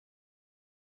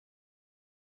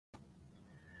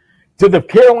Did the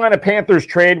Carolina Panthers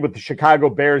trade with the Chicago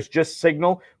Bears just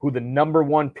signal who the number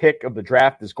one pick of the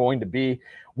draft is going to be?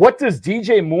 What does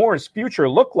DJ Moore's future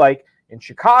look like in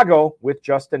Chicago with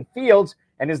Justin Fields?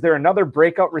 And is there another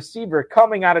breakout receiver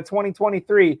coming out of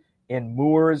 2023 in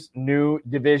Moore's new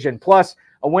division? Plus,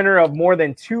 a winner of more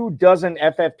than 24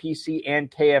 FFPC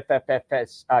and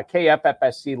KFFSC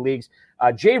leagues,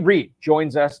 Reid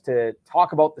joins us to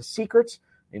talk about the secrets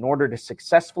in order to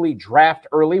successfully draft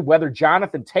early, whether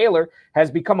Jonathan Taylor has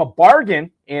become a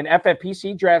bargain in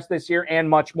FFPC drafts this year, and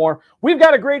much more. We've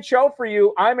got a great show for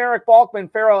you. I'm Eric Balkman.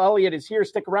 Farrell Elliott is here.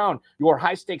 Stick around. Your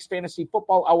high-stakes fantasy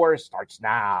football hour starts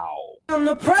now.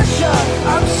 Under pressure,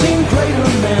 I've seen greater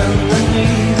men than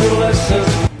need a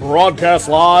lesson. Broadcast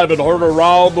live and heard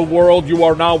around the world, you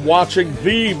are now watching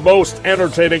the most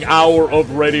entertaining hour of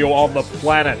radio on the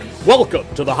planet. Welcome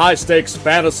to the High Stakes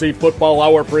Fantasy Football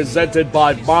Hour presented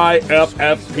by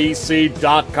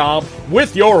MyFFPC.com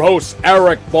with your hosts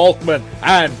Eric Balkman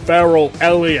and Farrell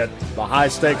Elliott. The High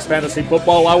Stakes Fantasy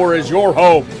Football Hour is your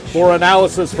home for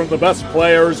analysis from the best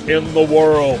players in the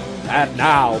world. And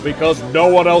now, because no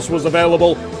one else was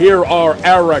available, here are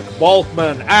Eric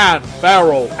Balkman and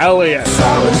Farrell Elliott.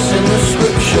 Solace in the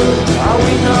scripture, are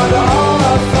we not all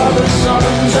our father's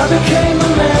sons? I became a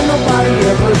man, nobody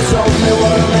ever told me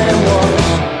what a man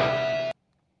was.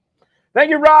 Thank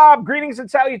you, Rob. Greetings and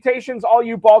salutations, all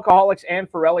you Balkaholics and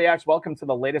Farelliacs. Welcome to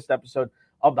the latest episode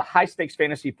of the High Stakes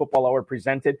Fantasy Football Hour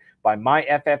presented by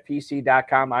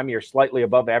MyFFPC.com. I'm your slightly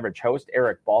above average host,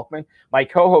 Eric Balkman. My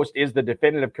co-host is the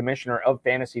definitive commissioner of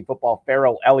fantasy football,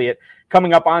 Farrell Elliott.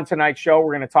 Coming up on tonight's show,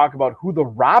 we're going to talk about who the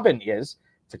Robin is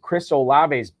to Chris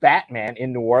Olave's Batman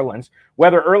in New Orleans,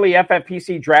 whether early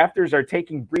FFPC drafters are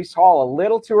taking Breece Hall a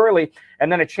little too early,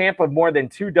 and then a champ of more than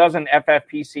 24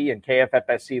 FFPC and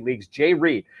KFFSC leagues,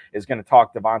 Reid, is going to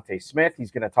talk Devontae Smith.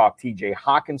 He's going to talk TJ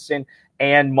Hawkinson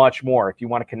and much more. If you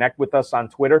want to connect with us on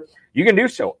Twitter, you can do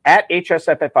so at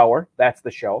HSFF Hour, that's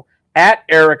the show, at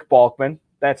Eric Balkman,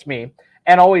 that's me.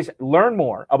 And always learn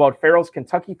more about Farrell's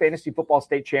Kentucky Fantasy Football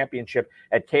State Championship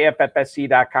at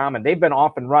KFFSC.com. And they've been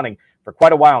off and running for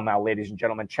quite a while now, ladies and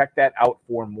gentlemen. Check that out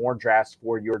for more drafts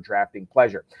for your drafting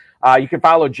pleasure. You can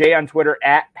follow Jay on Twitter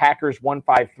at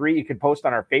Packers153. You can post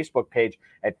on our Facebook page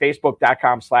at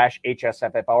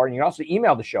facebook.com/HSFF Hour. And you can also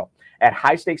email the show at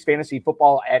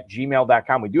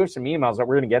highstakesfantasyfootball@gmail.com. We do have some emails that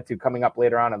we're going to get to coming up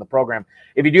later on in the program.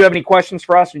 If you do have any questions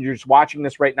for us and you're just watching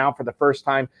this right now for the first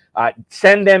time,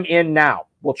 send them in now.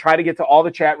 We'll try to get to all the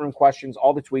chat room questions,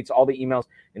 all the tweets, all the emails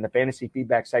in the fantasy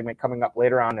feedback segment coming up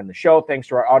later on in the show. Thanks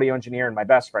to our audio engineer and my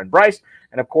best friend, Bryce,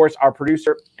 and, of course, our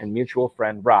producer and mutual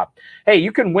friend, Rob. Hey,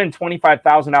 you can win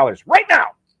 $25,000 right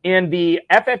now in the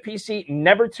FFPC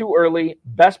Never Too Early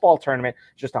Best Ball Tournament.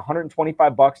 Just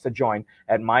 $125 to join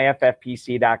at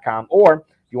myffpc.com. Or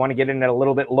if you want to get in at a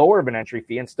little bit lower of an entry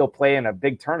fee and still play in a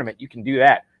big tournament, you can do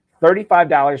that.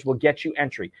 $35 will get you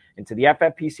entry into the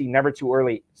FFPC Never Too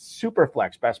Early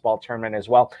Superflex Best Ball Tournament as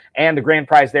well. And the grand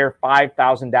prize there,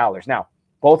 $5,000. Now,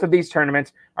 both of these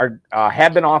tournaments are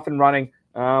have been off and running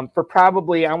for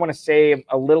probably, I want to say,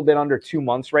 a little bit under 2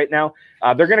 months right now.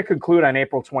 They're going to conclude on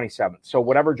April 27th. So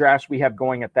whatever drafts we have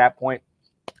going at that point,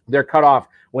 they're cut off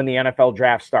when the NFL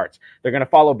draft starts. They're going to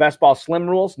follow best ball slim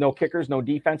rules, no kickers, no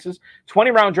defenses,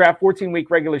 20-round draft, 14-week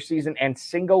regular season, and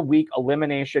single-week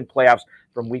elimination playoffs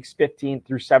from weeks 15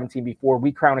 through 17 before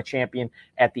we crown a champion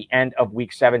at the end of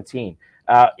week 17.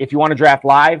 If you want to draft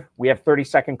live, we have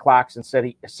 30-second clocks instead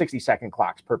of 60-second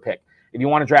clocks per pick. If you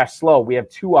want to draft slow, we have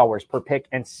 2 hours per pick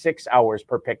and 6 hours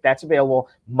per pick. That's available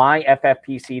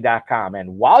myffpc.com.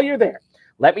 And while you're there,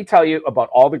 let me tell you about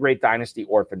all the great Dynasty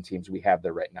Orphan teams we have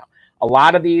there right now. A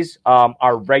lot of these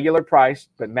are regular priced,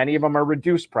 but many of them are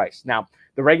reduced price. Now,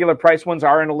 the regular price ones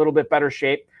are in a little bit better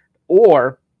shape,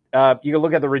 or you can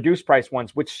look at the reduced price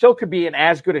ones, which still could be in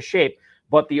as good a shape,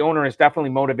 but the owner is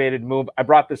definitely motivated to move. I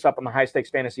brought this up on the High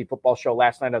Stakes Fantasy Football Show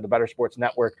last night on the Better Sports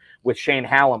Network with Shane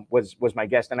Hallam was my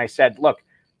guest, and I said, look,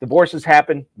 divorces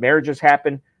happen, marriages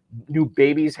happen, new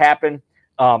babies happen,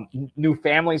 new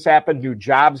families happen, new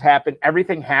jobs happen,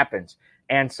 everything happens.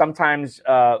 And sometimes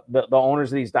the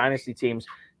owners of these dynasty teams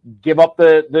give up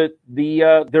their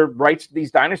rights to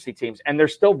these dynasty teams, and they're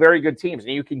still very good teams.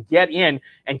 And you can get in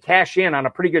and cash in on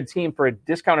a pretty good team for a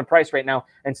discounted price right now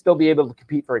and still be able to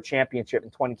compete for a championship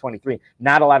in 2023.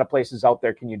 Not a lot of places out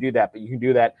there can you do that, but you can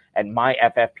do that at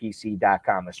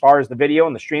myffpc.com. As far as the video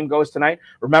and the stream goes tonight,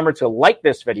 remember to like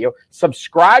this video,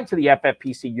 subscribe to the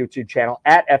FFPC YouTube channel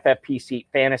at FFPC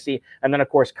Fantasy, and then, of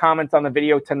course, comment on the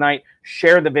video tonight,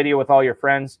 share the video with all your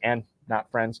friends and not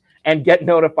friends, and get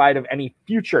notified of any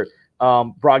future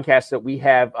broadcasts that we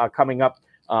have coming up.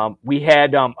 We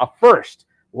had a first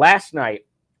last night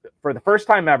for the first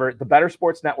time ever, the Better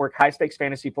Sports Network High Stakes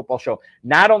Fantasy Football Show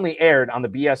not only aired on the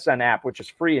BSN app, which is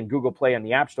free in Google Play and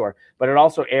the App Store, but it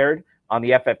also aired on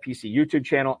the FFPC YouTube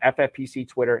channel, FFPC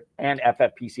Twitter, and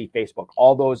FFPC Facebook,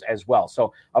 all those as well.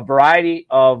 So a variety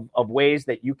of ways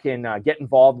that you can get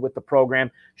involved with the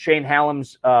program. Shane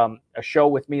Hallam's a show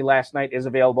with me last night is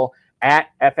available at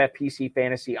FFPC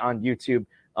Fantasy on YouTube.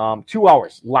 2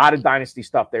 hours, a lot of Dynasty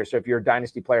stuff there. So if you're a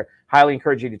Dynasty player, highly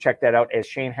encourage you to check that out, as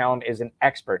Shane Hallam is an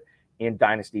expert in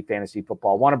Dynasty Fantasy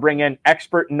Football. Want to bring in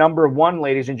expert number one,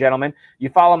 ladies and gentlemen. You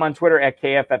follow him on Twitter at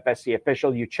KFFSC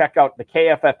Official. You check out the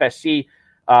KFFSC,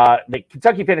 the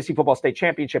Kentucky Fantasy Football State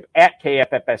Championship at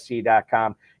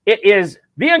KFFSC.com. It is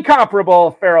the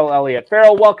incomparable Farrell Elliott.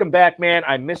 Farrell, welcome back, man.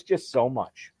 I missed you so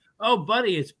much. Oh,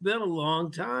 buddy, it's been a long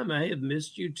time. I have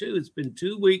missed you, too. It's been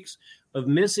 2 weeks of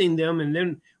missing them, and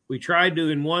then we tried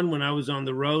doing one when I was on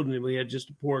the road, and we had just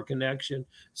a poor connection.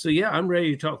 So, yeah, I'm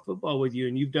ready to talk football with you,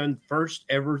 and you've done first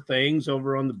ever things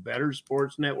over on the Better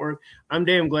Sports Network. I'm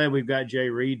damn glad we've got Jay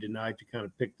Reid tonight to kind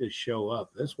of pick this show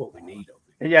up. That's what we need over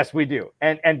here. Yes, we do.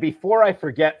 And before I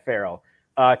forget, Farrell,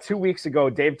 2 weeks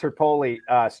ago, Dave Terpoli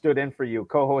stood in for you,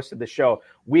 co-hosted the show.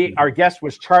 Our guest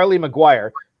was Charlie McGuire,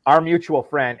 our mutual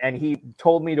friend, and he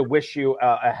told me to wish you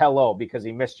a hello because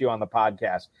he missed you on the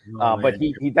podcast. But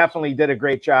he definitely did a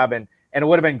great job, and it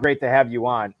would have been great to have you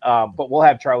on. But we'll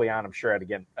have Charlie on, I'm sure,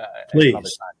 again. Please. Another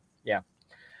time.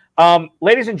 Yeah.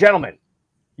 Ladies and gentlemen,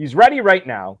 he's ready right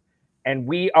now, and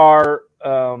we are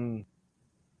in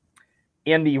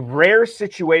the rare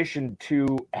situation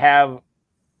to have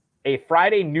a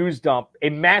Friday news dump,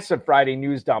 a massive Friday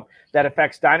news dump that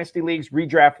affects dynasty leagues,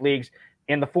 redraft leagues,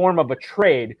 in the form of a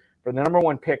trade for the number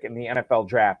one pick in the NFL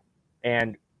draft.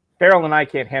 And Farrell and I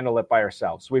can't handle it by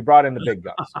ourselves. So we brought in the big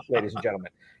guns, ladies and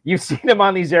gentlemen. You've seen him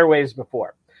on these airwaves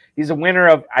before. He's a winner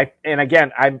of, and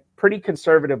again, I'm pretty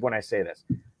conservative when I say this,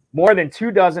 more than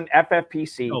 24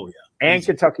 FFPC and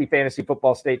Kentucky Fantasy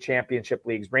Football State Championship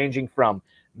leagues, ranging from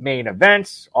main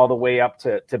events all the way up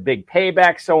to big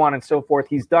paybacks, so on and so forth.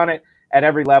 He's done it at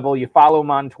every level. You follow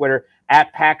him on Twitter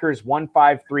at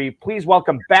Packers153. Please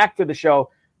welcome back to the show,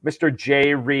 Mr.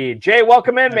 Jay Reid. Jay,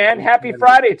 welcome in, man. Happy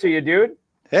Friday to you, dude.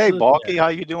 Hey, Balky, how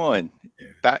you doing?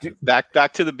 Back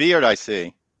to the beard, I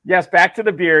see. Yes, back to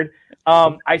the beard.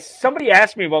 Somebody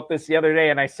asked me about this the other day,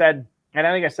 and I said, and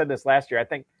I think I said this last year, I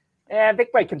think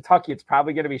by Kentucky it's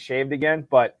probably going to be shaved again,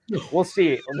 but we'll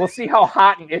see. We'll see how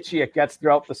hot and itchy it gets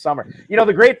throughout the summer. You know,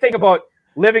 the great thing about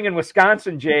living in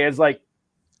Wisconsin, Jay, is like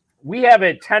we have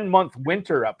a 10-month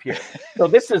winter up here.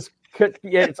 So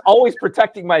it's always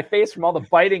protecting my face from all the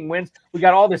biting winds. We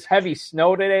got all this heavy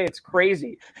snow today. It's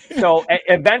crazy. So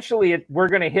eventually we're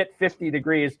going to hit 50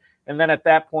 degrees. And then at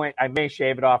that point, I may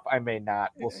shave it off. I may not.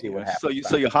 We'll see what happens.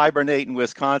 So you hibernate in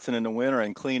Wisconsin in the winter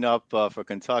and clean up for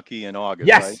Kentucky in August,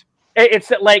 yes. Right?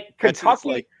 It's like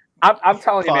Kentucky. I'm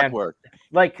telling you, man, work.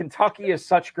 Like Kentucky is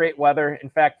such great weather. In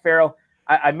fact, Farrell,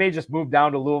 I may just move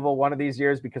down to Louisville one of these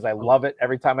years because I love it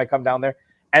every time I come down there.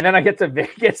 And then I get to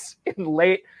Vegas in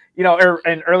late, or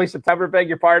in early September, beg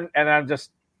your pardon, and I'm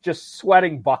just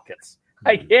sweating buckets.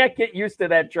 I can't get used to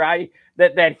that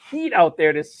that heat out there.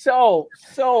 It is so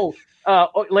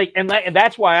and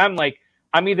that's why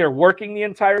I'm either working the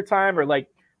entire time or like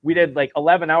we did like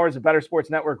 11 hours of Better Sports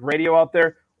Network radio out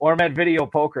there, or I'm at video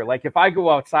poker. Like if I go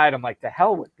outside, I'm like, to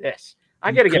hell with this.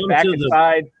 I got to get back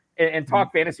inside and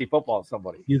talk fantasy football with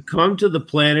somebody. You come to the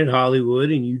planet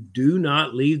Hollywood and you do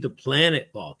not leave the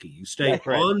planet, Balky. You stay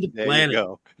on the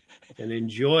planet and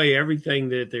enjoy everything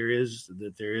that there is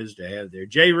to have there.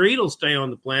 Jay Reid will stay on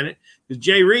the planet because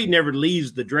Jay Reid never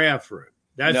leaves the draft room.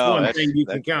 That's one thing you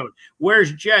can count on.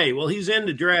 Where's Jay? Well, he's in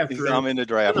the draft room. I'm in the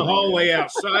draft room. In the room. hallway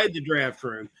outside the draft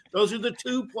room. Those are the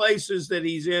two places that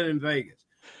he's in Vegas.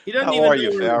 He doesn't How even are know you,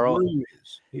 where Farrell? the room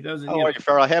is. He doesn't. How are you,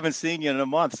 Farrell? I haven't seen you in a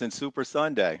month since Super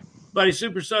Sunday. Buddy,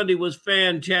 Super Sunday was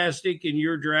fantastic, and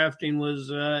your drafting was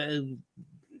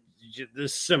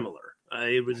similar.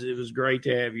 It was great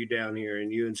to have you down here,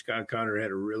 and you and Scott Connor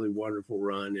had a really wonderful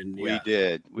run. And we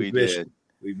did. We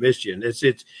missed you, and I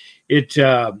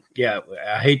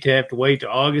hate to have to wait to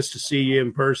August to see you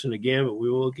in person again, but we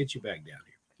will get you back down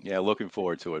here. Yeah, looking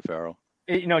forward to it, Farrell.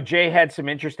 Jay had some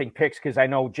interesting picks because I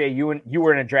know, Jay, you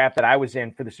were in a draft that I was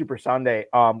in for the Super Sunday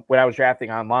when I was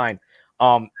drafting online.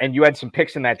 And you had some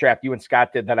picks in that draft, you and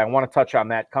Scott did, that I want to touch on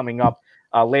that coming up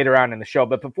later on in the show.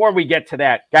 But before we get to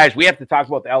that, guys, we have to talk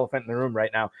about the elephant in the room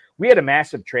right now. We had a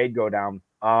massive trade go down.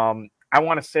 I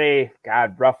want to say,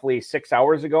 roughly 6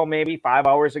 hours ago, maybe 5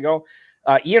 hours ago.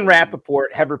 Ian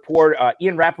Rappaport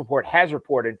has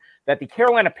reported that the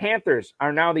Carolina Panthers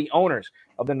are now the owners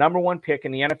of the number one pick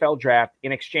in the NFL draft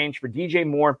in exchange for DJ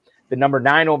Moore, the number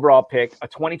 9 overall pick, a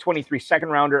 2023 second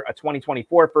rounder, a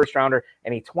 2024 first rounder,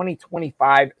 and a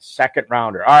 2025 second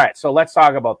rounder. All right, so let's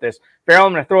talk about this. Farrell,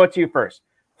 I'm going to throw it to you first.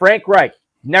 Frank Reich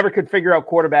never could figure out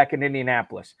quarterback in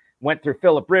Indianapolis. Went through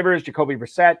Phillip Rivers, Jacoby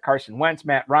Brissett, Carson Wentz,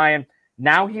 Matt Ryan.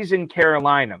 Now he's in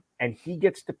Carolina, and he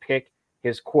gets to pick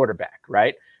his quarterback,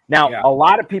 right? Now, a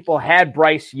lot of people had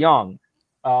Bryce Young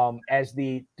as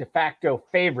the de facto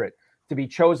favorite to be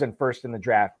chosen first in the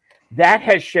draft. That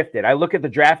has shifted. I look at the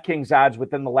DraftKings odds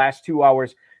within the last 2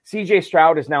 hours. CJ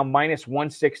Stroud is now minus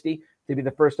 160 to be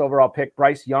the first overall pick.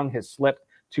 Bryce Young has slipped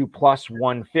to plus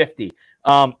 150.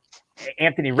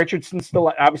 Anthony Richardson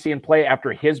still obviously in play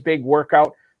after his big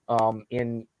workout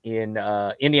in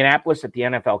Indianapolis at the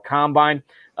NFL Combine.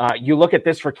 You look at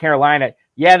this for Carolina.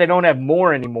 Yeah, they don't have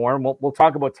Moore anymore. We'll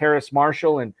talk about Terrace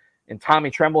Marshall and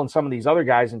Tommy Tremble and some of these other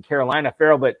guys in Carolina,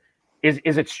 Farrell, but is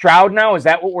it Stroud now? Is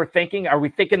that what we're thinking? Are we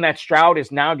thinking that Stroud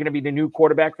is now going to be the new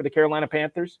quarterback for the Carolina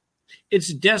Panthers?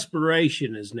 It's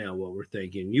desperation is now what we're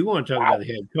thinking. You want to talk about the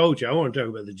head coach. I want to talk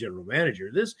about the general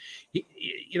manager.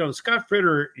 Scott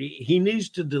Fritter, he needs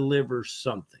to deliver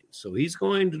something. So he's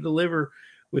going to deliver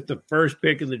with the first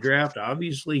pick in the draft.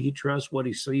 Obviously, he trusts what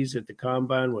he sees at the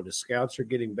combine, what the scouts are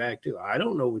getting back to. I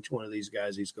don't know which one of these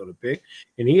guys he's going to pick.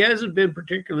 And he hasn't been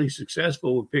particularly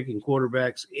successful with picking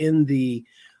quarterbacks in the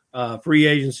free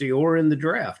agency or in the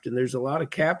draft. And there's a lot of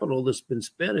capital that's been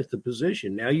spent at the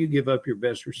position. Now you give up your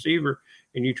best receiver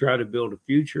and you try to build a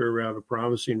future around a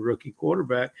promising rookie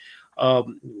quarterback.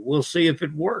 We'll see if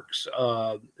it works.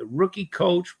 Rookie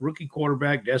coach, rookie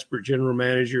quarterback, desperate general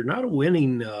manager, not a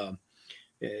winning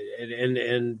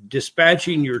and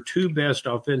dispatching your two best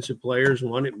offensive players,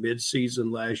 one at midseason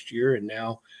last year and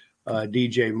now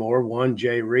DJ Moore. One,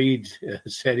 Jay Reid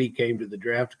said he came to the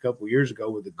draft a couple of years ago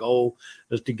with the goal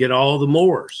is to get all the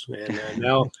Moores. And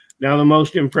now the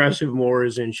most impressive Moore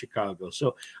is in Chicago.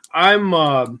 So I'm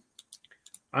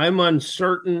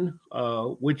uncertain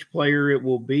which player it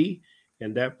will be,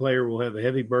 and that player will have a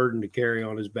heavy burden to carry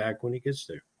on his back when he gets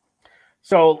there.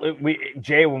 So,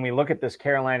 Jay, when we look at this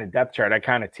Carolina depth chart, I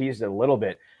kind of teased it a little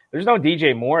bit. There's no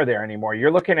DJ Moore there anymore. You're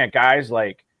looking at guys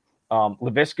like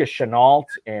Laviska Shenault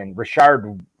and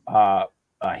Rashard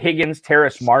Higgins,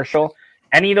 Terrace Marshall.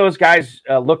 Any of those guys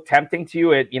look tempting to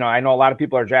you? I know a lot of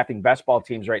people are drafting best ball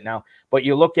teams right now, but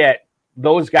you look at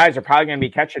those guys are probably going to be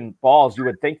catching balls, you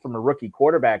would think, from a rookie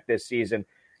quarterback this season.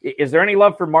 Is there any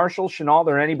love for Marshall, Shenault,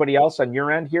 or anybody else on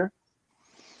your end here?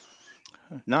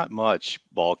 Not much,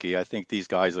 Balky. I think these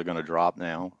guys are going to drop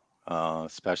now,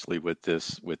 especially with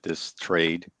this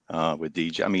trade with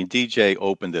DJ. I mean, DJ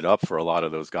opened it up for a lot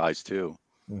of those guys too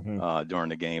during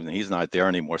the game, and he's not there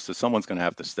anymore. So someone's going to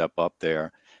have to step up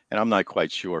there, and I'm not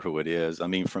quite sure who it is. I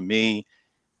mean, for me,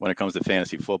 when it comes to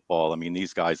fantasy football, I mean,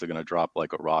 these guys are going to drop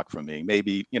like a rock for me.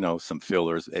 Maybe some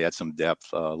fillers, add some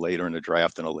depth later in the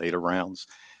draft in the later rounds,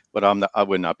 but I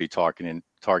would not be targeting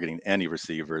any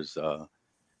receivers.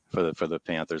 For the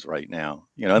Panthers right now,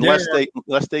 unless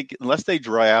they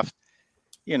draft,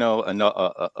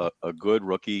 a good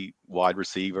rookie wide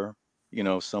receiver,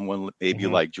 someone maybe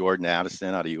like Jordan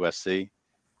Addison out of USC,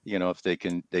 if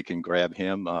they can grab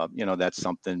him, that's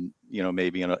something,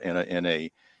 maybe in a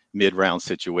mid-round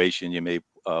situation you may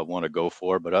want to go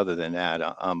for. But other than that,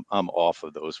 I'm off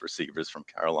of those receivers from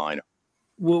Carolina.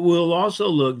 We'll also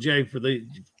look, Jay,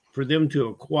 for them to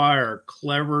acquire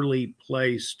cleverly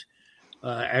placed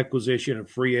acquisition of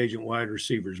free agent wide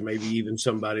receivers, maybe even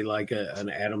somebody like an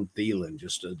Adam Thielen,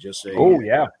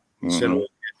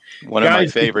 one of my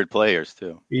favorite players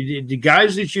too. The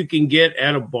guys that you can get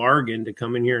at a bargain to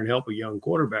come in here and help a young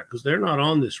quarterback, because they're not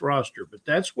on this roster. But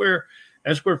that's where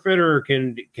Federer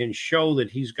can show that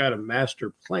he's got a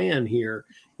master plan here,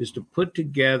 is to put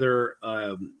together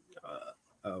a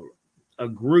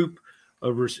group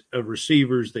of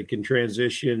receivers that can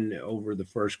transition over the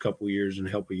first couple of years and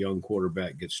help a young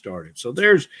quarterback get started. So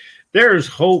there's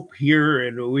hope here,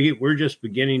 and we're just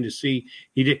beginning to see.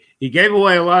 He gave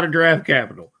away a lot of draft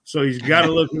capital, so he's got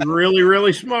to look really,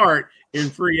 really smart in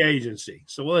free agency.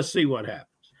 So let's see what happens.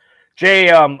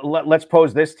 Jay, let's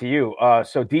pose this to you.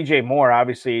 So DJ Moore,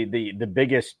 obviously the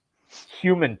biggest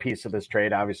human piece of this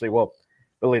trade, obviously, well,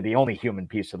 really the only human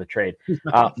piece of the trade.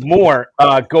 Moore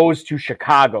goes to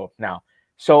Chicago now.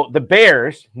 So the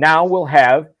Bears now will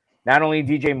have not only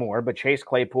DJ Moore, but Chase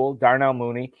Claypool, Darnell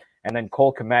Mooney, and then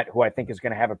Cole Kmet, who I think is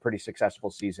going to have a pretty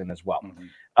successful season as well.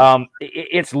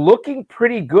 It's looking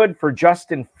pretty good for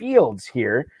Justin Fields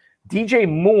here. DJ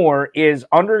Moore is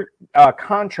under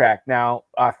contract now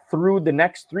through the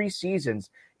next 3 seasons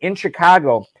in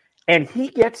Chicago, and he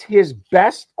gets his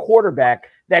best quarterback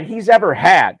that he's ever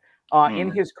had in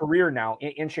his career now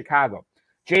in Chicago.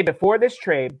 Jay, before this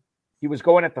trade, He was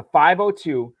going at the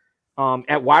 502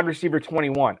 at wide receiver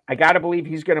 21. I got to believe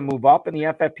he's going to move up in the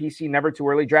FFPC Never Too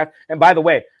Early draft. And by the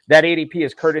way, that ADP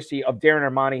is courtesy of Darren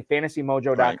Armani,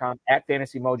 fantasymojo.com, at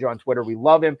FantasyMojo on Twitter. We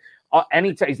love him.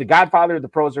 Anytime he's the godfather of the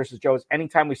pros versus Joes.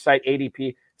 Anytime we cite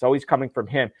ADP, it's always coming from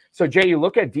him. So, Jay, you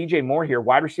look at DJ Moore here,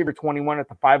 wide receiver 21 at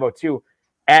the 502.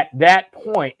 At that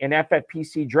point in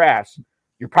FFPC drafts,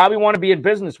 you probably want to be in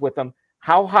business with him.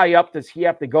 How high up does he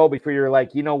have to go before you're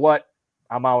like, you know what,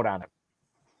 I'm out on him?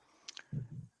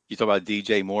 You talk about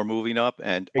DJ Moore moving up,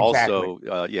 and Exactly.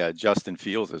 also, Justin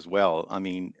Fields as well. I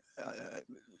mean,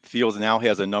 Fields now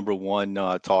has a number one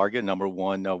target, number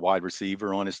one wide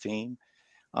receiver on his team.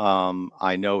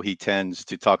 I know he tends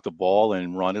to tuck the ball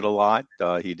and run it a lot.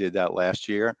 He did that last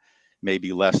year,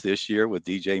 maybe less this year with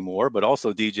DJ Moore, but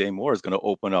also DJ Moore is going to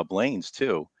open up lanes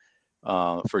too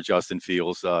for Justin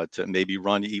Fields to maybe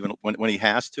run even when he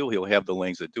has to. He'll have the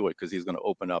lanes to do it because he's going to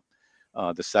open up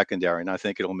the secondary, and I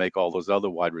think it'll make all those other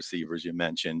wide receivers you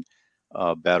mentioned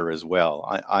better as well.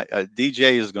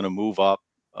 DJ is going to move up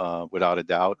without a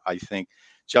doubt. I think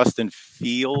Justin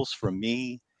Fields, for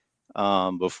me,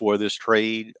 before this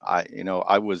trade,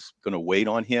 I was going to wait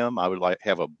on him. I would like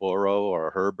have a Burrow or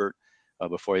a Herbert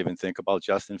before I even think about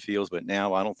Justin Fields. But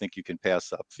now I don't think you can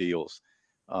pass up Fields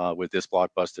with this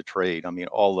blockbuster trade. I mean,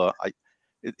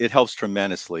 it helps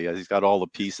tremendously. He's got all the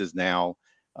pieces now.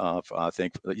 I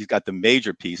think he's got the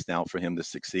major piece now for him to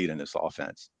succeed in this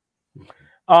offense.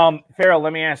 Farrell,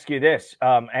 let me ask you this,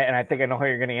 and I think I know how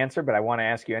you're going to answer, but I want to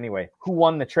ask you anyway. Who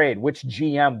won the trade? Which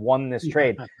GM won this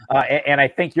trade? And I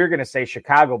think you're going to say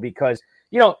Chicago because,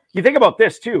 you think about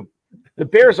this too. The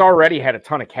Bears already had a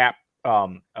ton of cap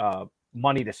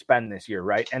money to spend this year,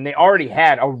 right? And they already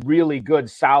had a really good,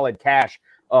 solid cache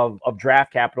of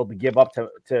draft capital to give up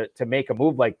to make a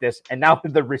move like this. And now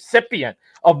the recipient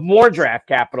of more draft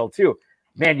capital too.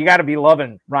 Man, you got to be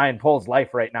loving Ryan Pohl's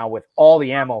life right now with all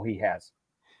the ammo he has.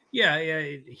 Yeah,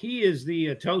 he is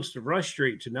the toast of Rush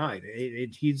Street tonight.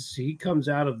 He comes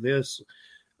out of this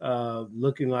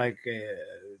looking like a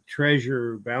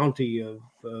treasure bounty of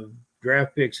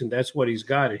draft picks, and that's what he's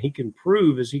got. And he can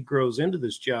prove as he grows into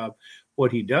this job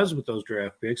what he does with those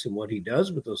draft picks and what he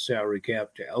does with those salary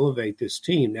cap to elevate this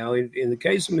team. Now, in the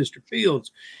case of Mr.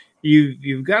 Fields,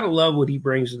 you've got to love what he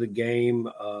brings to the game.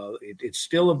 It's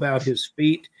still about his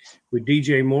feet. With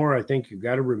DJ Moore, I think you've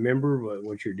got to remember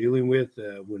what you're dealing with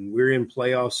when we're in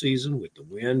playoff season with the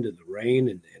wind and the rain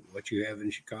and what you have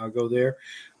in Chicago there.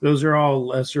 Those are all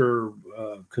lesser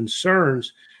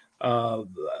concerns. When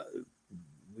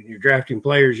you're drafting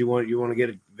players, you want to get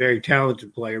a very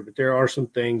talented player, but there are some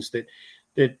things that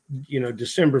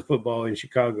December football in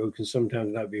Chicago can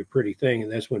sometimes not be a pretty thing,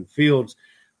 and that's when Fields'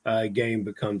 game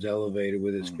becomes elevated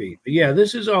with his feet. But yeah,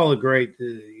 this is all a great,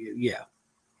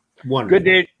 wonderful.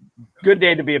 Good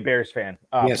day to be a Bears fan,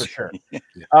 yes. For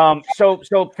sure.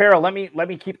 So Farrell, let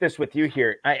me keep this with you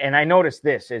here, and I noticed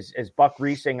this as Buck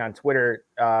Reesing on Twitter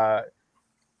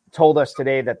told us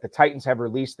today that the Titans have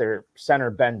released their center,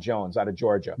 Ben Jones, out of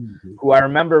Georgia, who I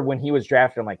remember when he was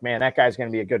drafted, I'm like, man, that guy's going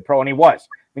to be a good pro. And he was.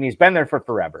 I mean, he's been there for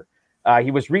forever.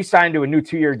 He was re-signed to a new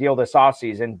 2-year deal this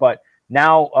offseason, but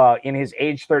now in his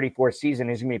age 34 season,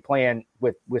 he's going to be playing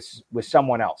with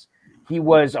someone else. He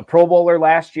was a Pro Bowler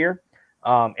last year.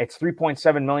 It's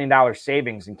 $3.7 million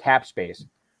savings in cap space.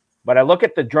 But I look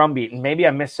at the drumbeat, and maybe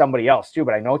I missed somebody else too,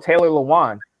 but I know Taylor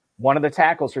Lewan, one of the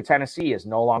tackles for Tennessee, is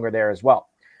no longer there as well.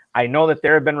 I know that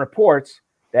there have been reports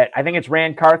that I think it's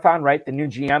Rand Carthon, right? The new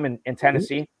GM in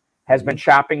Tennessee has been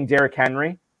shopping Derrick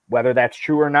Henry. Whether that's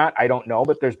true or not, I don't know,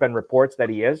 but there's been reports that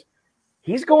he is.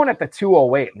 He's going at the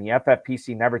 208 in the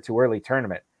FFPC Never Too Early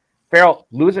tournament. Farrell,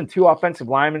 losing 2 offensive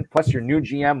linemen, plus your new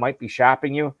GM might be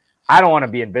shopping you. I don't want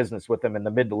to be in business with him in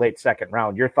the mid to late second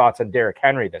round. Your thoughts on Derrick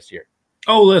Henry this year?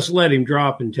 Oh, let's let him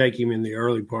drop and take him in the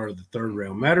early part of the third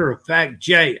round. Matter of fact,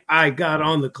 Jay, I got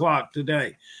on the clock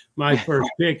today. My first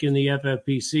pick in the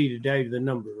FFPC today, the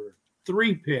number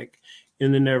 3 pick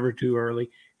in the Never Too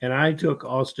Early, and I took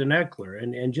Austin Eckler.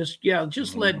 And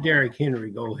just let Derrick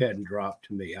Henry go ahead and drop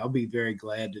to me. I'll be very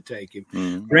glad to take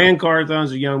him. Rand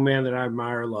Carthon's a young man that I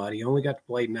admire a lot. He only got to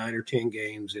play 9 or 10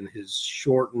 games in his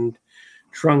shortened,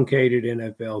 truncated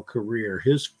NFL career.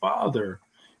 His father,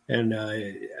 and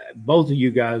both of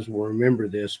you guys will remember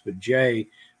this, but Jay,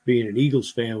 being an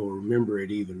Eagles fan, will remember it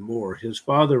even more. His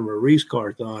father, Maurice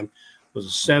Carthon, was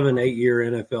a 7-8 year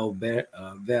NFL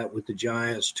vet with the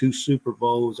Giants, 2 Super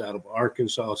Bowls out of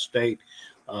Arkansas State.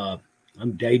 I'm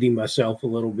dating myself a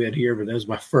little bit here, but that was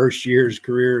my first year's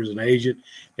career as an agent,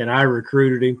 and I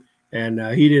recruited him. And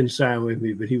he didn't sign with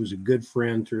me, but he was a good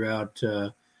friend throughout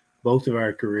both of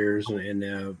our careers.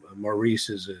 And Maurice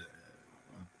is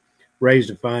raised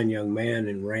a fine young man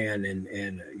and ran.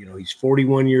 And he's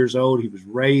 41 years old. He was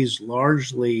raised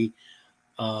largely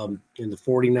in the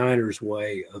 49ers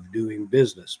way of doing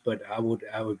business. But I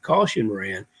would caution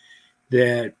Moran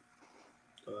that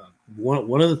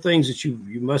one of the things that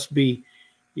you must be,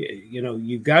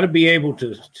 you've got to be able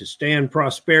to stand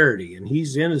prosperity. And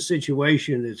he's in a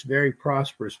situation that's very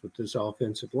prosperous with this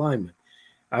offensive lineman,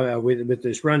 with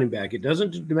this running back. It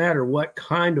doesn't matter what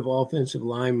kind of offensive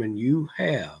lineman you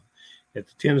have at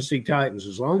the Tennessee Titans,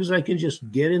 as long as they can just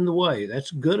get in the way,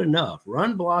 that's good enough.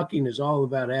 Run blocking is all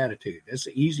about attitude. That's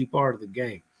the easy part of the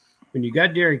game. When you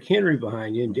got Derrick Henry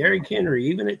behind you, and Derrick Henry,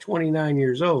 even at 29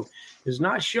 years old, has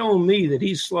not shown me that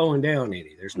he's slowing down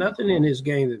any. There's nothing in his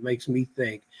game that makes me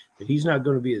think that he's not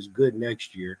going to be as good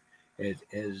next year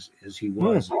as he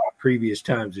was at previous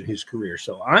times in his career.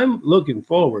 So I'm looking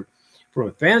forward from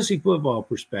a fantasy football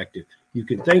perspective. You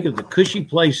can think of the cushy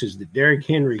places that Derrick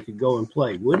Henry could go and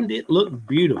play. Wouldn't it look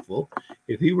beautiful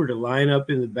if he were to line up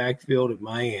in the backfield at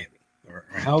Miami? Or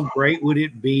how great would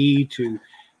it be to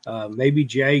maybe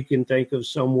Jay can think of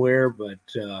somewhere, but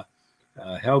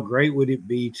how great would it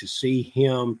be to see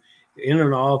him in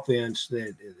an offense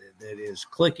that is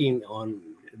clicking on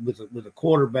with a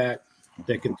quarterback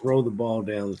that can throw the ball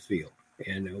down the field,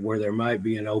 and where there might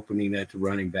be an opening at the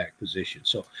running back position.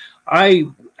 So I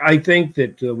think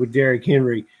that with Derrick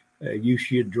Henry, you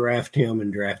should draft him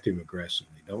and draft him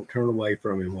aggressively. Don't turn away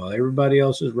from him while everybody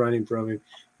else is running from him.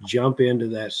 Jump into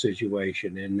that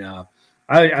situation. And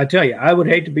I tell you, I would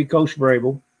hate to be Coach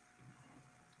Vrabel,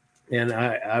 and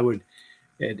I would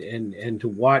and to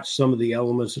watch some of the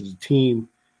elements of the team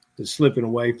that's slipping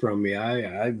away from me.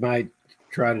 I might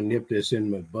try to nip this in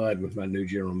the bud with my new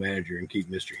general manager and keep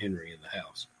Mr. Henry in the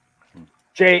house.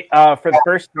 Jay, for the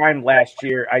first time last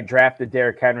year, I drafted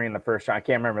Derrick Henry in the first round. I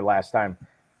can't remember last time.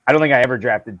 I don't think I ever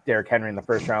drafted Derrick Henry in the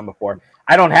first round before.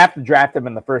 I don't have to draft him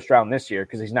in the first round this year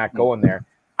because he's not going there.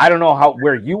 I don't know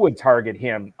where you would target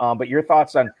him, but your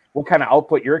thoughts on what kind of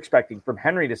output you're expecting from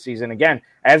Henry this season. Again,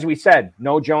 as we said,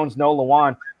 no Jones, no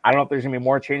Lewan. I don't know if there's going to be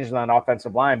more changes on the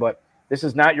offensive line, but this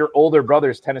is not your older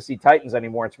brother's Tennessee Titans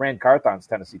anymore. It's Rand Carthon's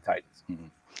Tennessee Titans. Mm-hmm.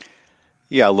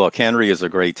 Yeah, look, Henry is a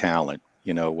great talent.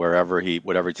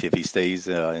 If he stays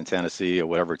in Tennessee or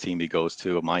whatever team he goes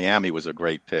to. Miami was a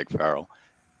great pick, Farrell.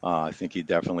 I think he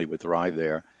definitely would thrive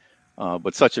there.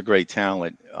 But such a great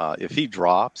talent. If he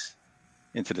drops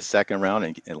into the second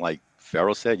round, and like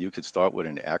Farrell said, you could start with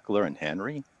an Eckler and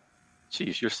Henry.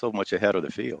 Geez, you're so much ahead of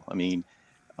the field. I mean,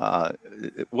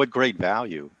 what great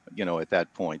value, at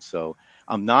that point. So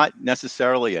I'm not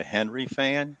necessarily a Henry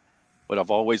fan, but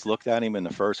I've always looked at him in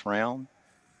the first round.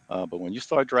 But when you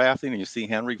start drafting and you see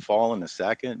Henry fall in the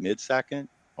second, mid-second,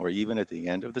 or even at the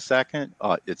end of the second,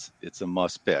 it's a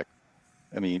must pick.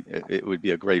 I mean, it would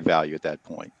be a great value at that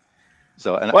point.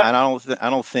 So, and I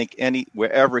don't think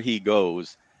wherever he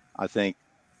goes, I think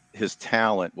his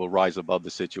talent will rise above the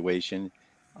situation,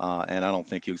 and I don't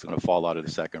think he's going to fall out of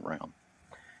the second round.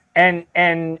 And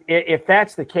if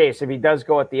that's the case, if he does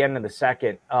go at the end of the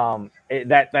second,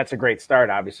 that's a great start,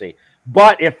 obviously.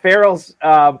 But if Farrell's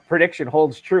prediction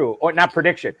holds true, or not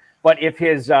prediction, but if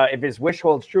his wish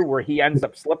holds true, where he ends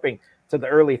up slipping to the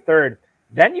early third,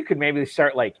 then you could maybe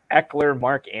start like Eckler,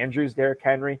 Mark Andrews, Derrick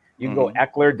Henry. You can go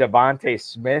Eckler, Devontae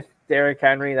Smith, Derrick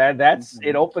Henry.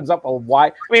 It opens up a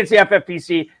wide. I mean, it's the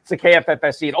FFPC, it's the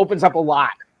KFFSC. It opens up a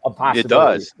lot of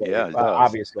possibilities. It does. Yeah, it does.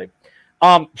 Obviously.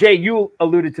 Jay, you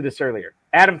alluded to this earlier.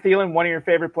 Adam Thielen, one of your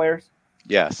favorite players?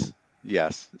 Yes.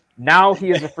 Now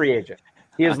he is a free agent.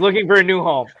 He is looking for a new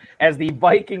home. As the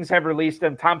Vikings have released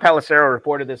him, Tom Pelissero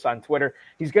reported this on Twitter.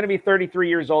 He's going to be 33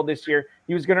 years old this year.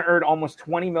 He was going to earn almost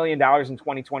 $20 million in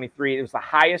 2023. It was the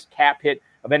highest cap hit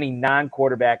of any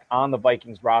non-quarterback on the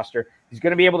Vikings roster. He's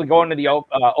going to be able to go into the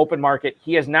open market.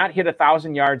 He has not hit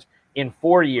 1,000 yards in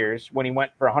 4 years when he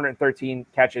went for 113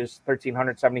 catches,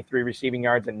 1,373 receiving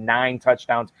yards, and 9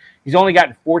 touchdowns. He's only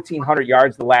gotten 1,400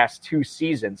 yards the last 2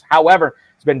 seasons. However,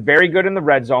 he's been very good in the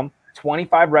red zone,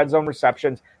 25 red zone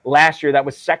receptions. Last year, that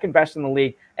was second best in the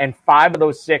league, and 5 of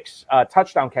those 6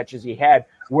 touchdown catches he had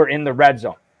were in the red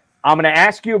zone. I'm going to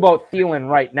ask you about Thielen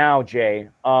right now, Jay,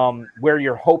 where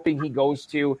you're hoping he goes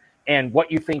to and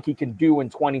what you think he can do in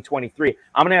 2023.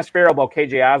 I'm going to ask Farrell about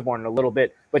KJ Osborne in a little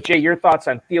bit. But, Jay, your thoughts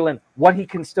on Thielen, what he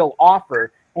can still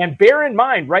offer. And bear in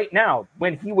mind right now,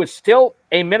 when he was still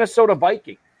a Minnesota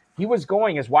Viking, he was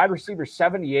going as wide receiver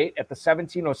 78 at the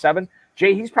 1707.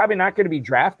 Jay, he's probably not going to be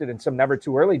drafted in some never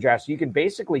too early draft. So you can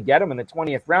basically get him in the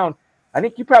 20th round. I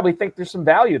think you probably think there's some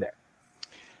value there.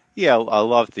 Yeah, I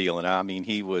love Thielen. I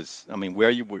mean, where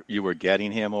you were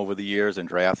getting him over the years and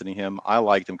drafting him, I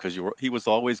liked him because he was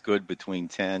always good between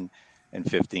 10 and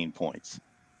 15 points.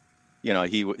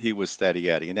 he was steady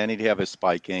Eddie, and then he'd have his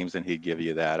spike games, and he'd give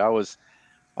you that. I was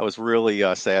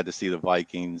really sad to see the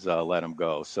Vikings let him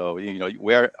go. So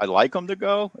where I like him to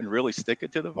go and really stick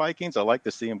it to the Vikings, I like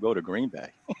to see him go to Green Bay.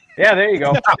 Yeah, there you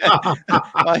go.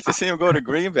 I like to see him go to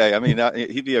Green Bay. I mean,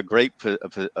 he'd be a great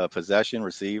possession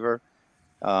receiver.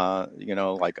 And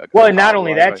not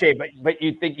only that, Jay, but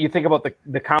you think about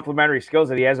the complementary skills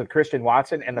that he has with Christian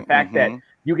Watson, and the fact that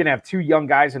you can have two young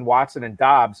guys in Watson and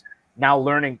Dobbs now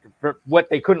learning what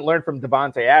they couldn't learn from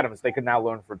Devontae Adams, they could now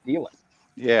learn from Thielen.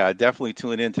 Yeah, I definitely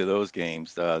tune into those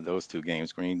games, those two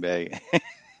games, Green Bay,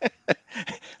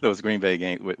 those Green Bay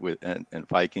games with and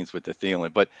Vikings with the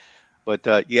Thielen.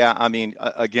 But yeah, I mean,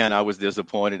 again, I was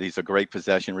disappointed. He's a great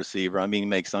possession receiver. I mean, he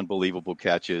makes unbelievable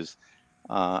catches.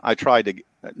 I tried to,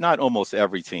 not almost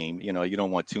every team, you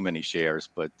don't want too many shares,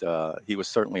 but he was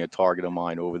certainly a target of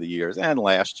mine over the years and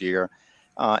last year.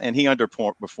 And he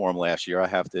underperformed last year. I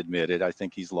have to admit it. I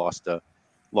think he's lost a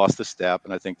step,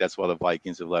 and I think that's why the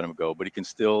Vikings have let him go. But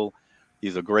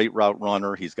he's a great route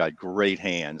runner. He's got great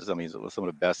hands. I mean, some of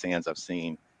the best hands I've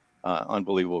seen.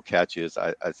 Unbelievable catches.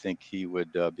 I think he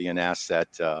would be an asset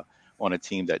on a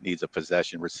team that needs a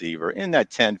possession receiver in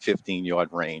that 10, 15-yard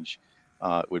range.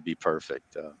 Would be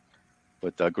perfect.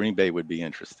 But Green Bay would be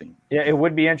interesting. Yeah, it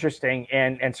would be interesting,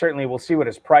 and certainly we'll see what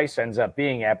his price ends up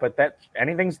being at. But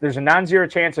there's a non-zero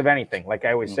chance of anything, like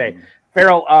I always say.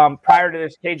 Farrell, prior to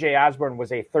this, KJ Osborne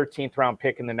was a 13th round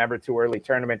pick in the Never Too Early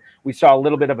tournament. We saw a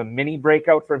little bit of a mini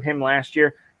breakout from him last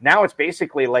year. Now it's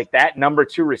basically like that number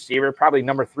 2 receiver, probably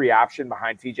number 3 option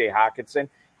behind TJ Hawkinson.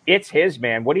 It's his,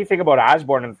 man. What do you think about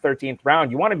Osborne in the 13th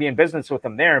round? You want to be in business with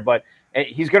him there, but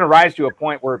he's going to rise to a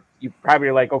point where you probably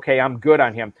are like, okay, I'm good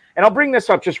on him. And I'll bring this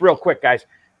up just real quick, guys.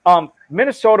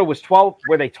 Minnesota was 12,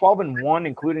 were they 12-1,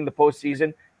 including the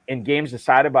postseason, in games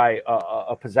decided by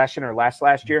a possession or less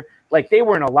last year? Like, they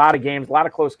were in a lot of games, a lot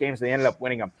of close games. They ended up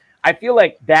winning them. I feel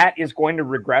like that is going to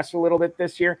regress a little bit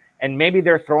this year, and maybe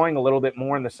they're throwing a little bit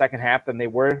more in the second half than they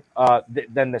were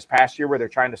than this past year, where they're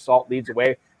trying to salt leads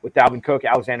away with Dalvin Cook,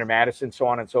 Alexander Madison, so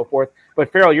on and so forth.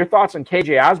 But, Farrell, your thoughts on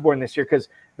KJ Osborne this year? Because,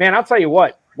 man, I'll tell you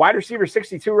what, wide receiver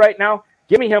 62 right now,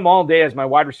 give me him all day as my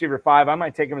wide receiver 5. I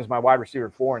might take him as my wide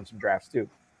receiver 4 in some drafts too.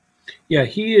 Yeah,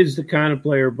 he is the kind of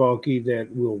player, Bulky,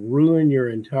 that will ruin your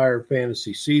entire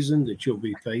fantasy season that you'll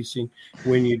be facing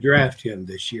when you draft him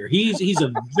this year. He's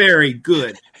a very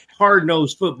good,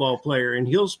 hard-nosed football player, and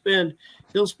he'll spend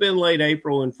late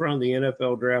April in front of the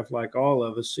NFL draft, like all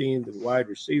of us, seeing the wide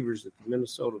receivers that the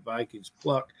Minnesota Vikings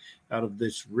pluck out of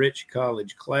this rich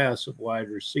college class of wide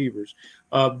receivers.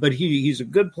 But he's a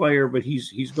good player, but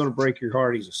he's going to break your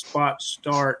heart. He's a spot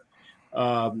start,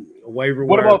 waiver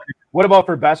wire. What about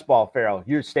for best ball, Farrell?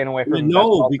 You're staying away from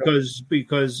no, because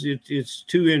it's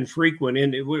too infrequent.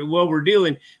 And we're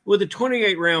dealing with a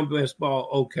 28-round best ball.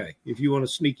 Okay, if you want to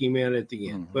sneak him in at the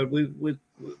end, but with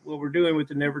what we're doing with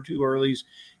the never too earlies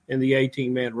and the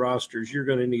 18-man rosters, you're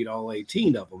going to need all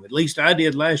 18 of them. At least I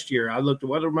did last year. I looked at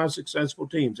what are my successful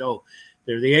teams. Oh,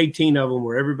 they're the 18 of them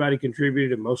where everybody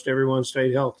contributed and most everyone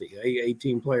stayed healthy,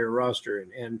 18-player roster.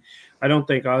 And I don't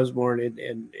think Osborne,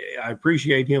 and I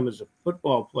appreciate him as a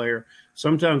football player.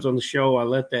 Sometimes on the show, I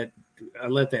let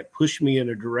that push me in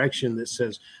a direction that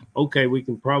says, okay, we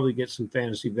can probably get some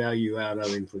fantasy value out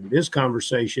of him from this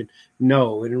conversation.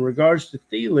 No. And in regards to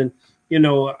Thielen,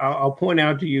 I'll point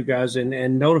out to you guys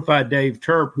and notify Dave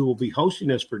Turp, who will be hosting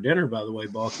us for dinner, by the way,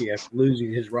 Balky, after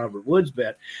losing his Robert Woods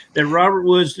bet, that Robert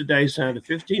Woods today signed a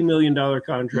 $15 million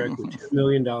contract with $10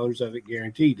 million of it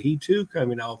guaranteed. He, too,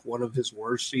 coming off one of his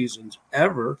worst seasons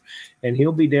ever, and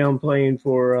he'll be down playing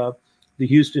for the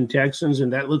Houston Texans,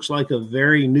 and that looks like a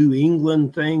very New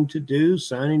England thing to do,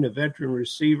 signing a veteran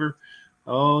receiver.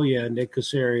 Oh yeah, Nick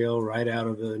Caserio, right out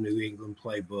of the New England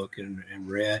playbook, and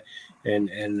read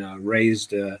and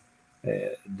raised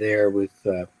there with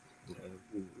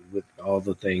all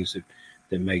the things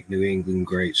that make New England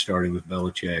great, starting with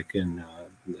Belichick and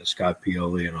Scott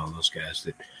Pioli and all those guys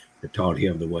that taught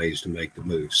him the ways to make the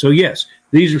move. So yes,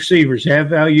 these receivers have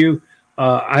value.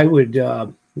 I would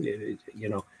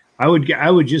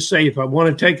just say if I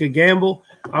want to take a gamble,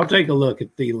 I'll take a look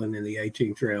at Thielen in the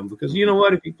 18th round, because you know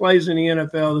what? If he plays in the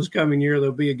NFL this coming year,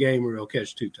 there'll be a game where he'll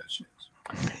catch 2 touchdowns.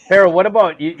 Farrell, what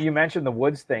about you mentioned the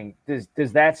Woods thing?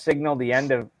 Does that signal the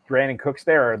end of Brandon Cooks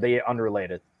there, or are they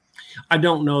unrelated? I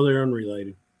don't know. They're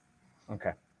unrelated.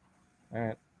 Okay. All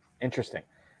right. Interesting.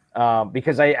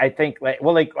 Because I think,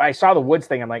 I saw the Woods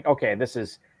thing. I'm like, okay,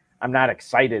 I'm not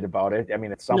excited about it. I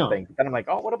mean, it's something. No. Then I'm like,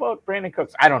 oh, what about Brandon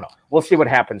Cooks? I don't know. We'll see what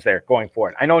happens there going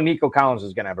forward. I know Nico Collins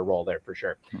is going to have a role there for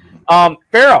sure.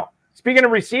 Farrell, speaking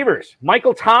of receivers,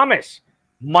 Michael Thomas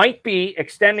might be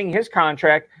extending his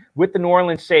contract with the New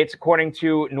Orleans Saints, according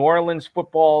to New Orleans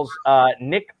football's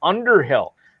Nick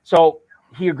Underhill. So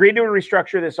he agreed to a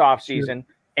restructure this offseason,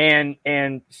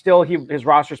 and still his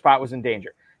roster spot was in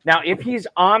danger. Now, if he's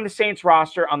on the Saints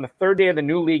roster on the third day of the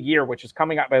new league year, which is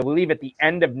coming up, I believe, at the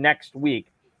end of next week,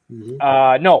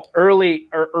 early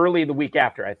the week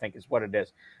after, I think is what it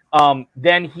is,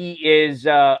 then he is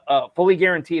fully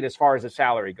guaranteed as far as his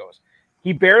salary goes.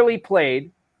 He barely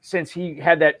played since he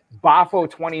had that Bafo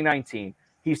 2019.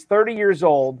 He's 30 years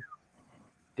old.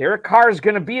 Derek Carr is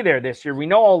going to be there this year. We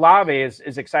know Olave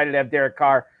is excited to have Derek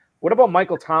Carr. What about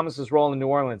Michael Thomas's role in New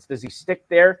Orleans? Does he stick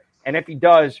there? And if he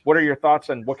does, what are your thoughts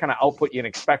on what kind of output you can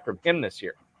expect from him this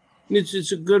year?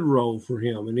 It's a good role for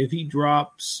him. And if he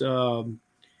drops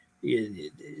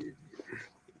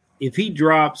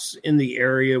in the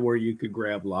area where you could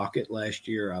grab Lockett last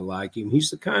year, I like him. He's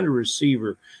the kind of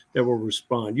receiver that will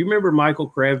respond. You remember Michael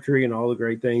Crabtree and all the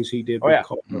great things he did with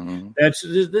Colbert? Mm-hmm.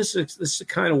 This is the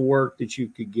kind of work that you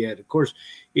could get. Of course,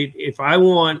 if I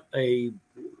want a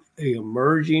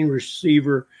emerging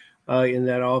receiver in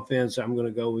that offense, I'm going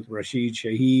to go with Rashid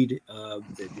Shaheed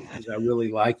because I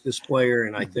really like this player,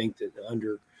 and I think that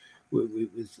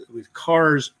with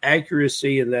Carr's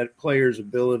accuracy and that player's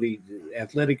ability,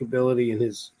 athletic ability, and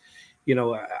his,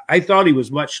 I thought he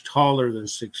was much taller than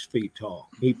 6 feet tall.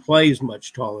 He plays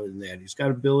much taller than that. He's got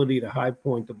ability to high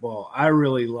point the ball. I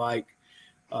really like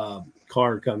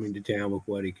Carr coming to town with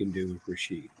what he can do with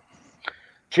Rashid.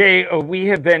 Jay, we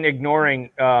have been ignoring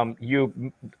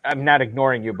you. I'm not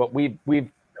ignoring you, but we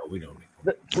don't.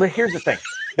 Here's the thing.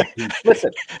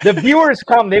 Listen, the viewers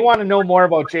come. They want to know more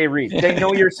about Jay Reid. They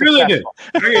know you're successful.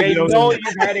 They know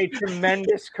you've had a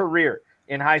tremendous career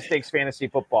in high-stakes fantasy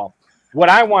football. What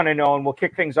I want to know, and we'll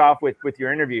kick things off with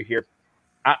your interview here,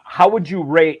 how would you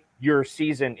rate your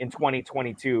season in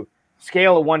 2022?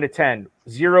 Scale of 1 to 10,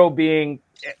 0 being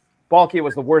bulky. It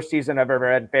was the worst season I've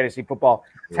ever had in fantasy football.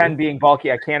 10 being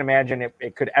bulky. I can't imagine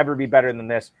it could ever be better than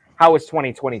this. How was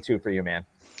 2022 for you, man?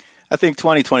 I think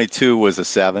 2022 was a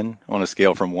 7 on a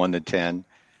scale from 1 to 10.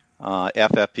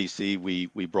 FFPC,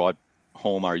 we brought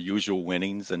home our usual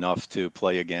winnings, enough to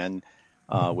play again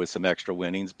with some extra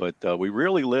winnings, but we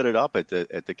really lit it up at the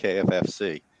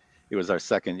KFFC. It was our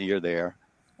second year there.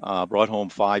 Brought home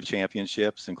 5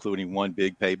 championships, including 1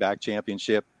 big payback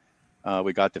championship.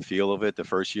 We got the feel of it the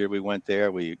first year we went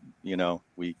there. We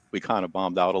kind of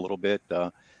bombed out a little bit.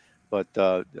 But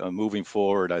moving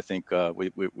forward, I think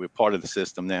we're part of the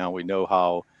system now. We know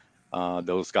how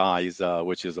those guys,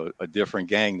 which is a different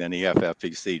gang than the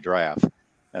FFPC draft,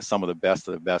 as some of the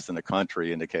best in the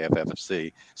country in the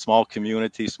KFFSC. Small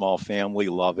community, small family,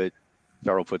 love it.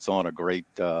 Farrell puts on a great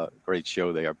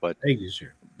show there. But thank you,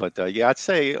 sir. But I'd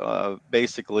say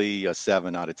basically a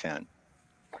 7 out of 10.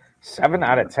 7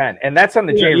 out of 10, and that's on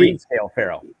the Jay Reid scale,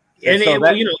 Farrell. And so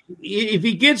if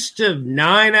he gets to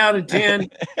 9 out of 10,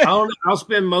 I'll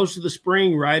spend most of the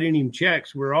spring writing him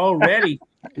checks. We're already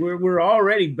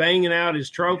banging out his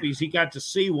trophies. He got to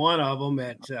see one of them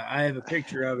I have a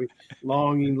picture of him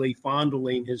longingly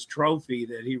fondling his trophy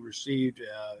that he received.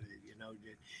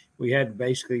 We had to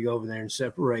basically go over there and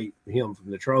separate him from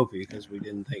the trophy because we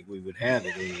didn't think we would have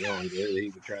it any longer.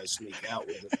 He would try to sneak out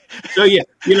with it. So, Jay,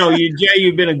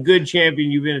 you've been a good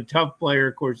champion. You've been a tough player.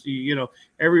 Of course,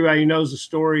 everybody knows the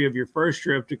story of your first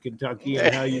trip to Kentucky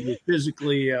and how you were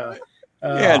physically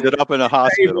ended up in a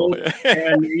hospital.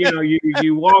 And,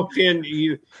 you walked in,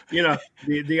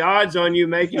 the odds on you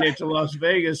making it to Las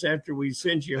Vegas after we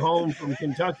sent you home from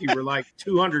Kentucky were like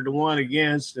 200 to 1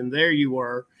 against, and there you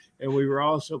were. And we were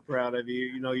all so proud of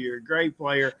you. You're a great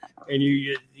player, and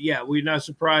we're not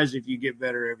surprised if you get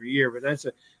better every year. But that's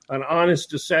an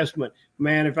honest assessment,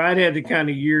 man. If I'd had the kind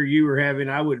of year you were having,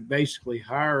 I would basically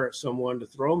hire someone to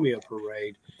throw me a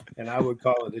parade, and I would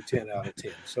call it a 10 out of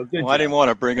 10. So good. Well, I didn't want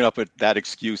to bring up that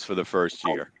excuse for the first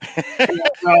year.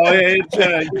 No,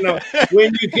 it's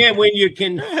when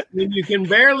you can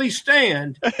barely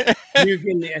stand, you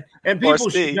can. And people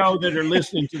should know that are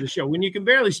listening to the show. When you can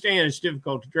barely stand, it's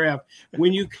difficult to draft.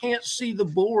 When you can't see the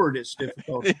board, it's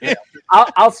difficult to draft.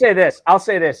 I'll say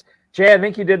this. Jay, I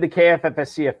think you did the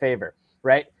KFFSC a favor,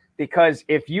 right? Because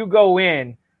if you go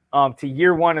in to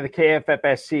year 1 of the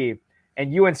KFFSC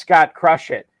and you and Scott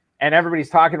crush it, and everybody's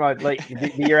talking about like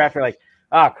the year after, like,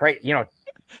 great,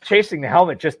 chasing the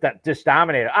helmet just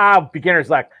dominated. Beginner's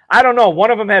luck. I don't know.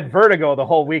 One of them had vertigo the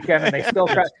whole weekend, and they still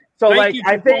So, Thank like, you for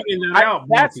I think pointing that out,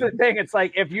 that's Bucky. the thing. It's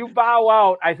like, if you bow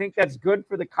out, I think that's good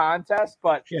for the contest.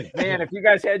 But, man, if you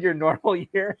guys had your normal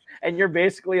year and you're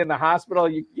basically in the hospital,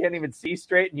 you can't even see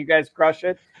straight, and you guys crush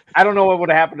it, I don't know what would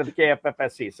have happened to the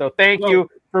KFFSC. So thank you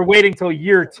for waiting till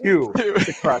year 2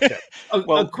 to crush it.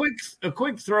 A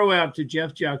quick throw out to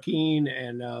Jeff Joaquin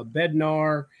and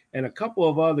Bednar and a couple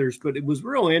of others, but it was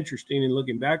real interesting in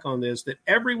looking back on this that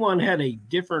everyone had a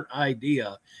different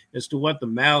idea as to what the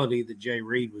malady that Jay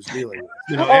Reid was dealing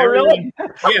with. Really?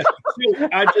 Yeah. So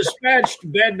I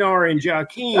dispatched Bednar and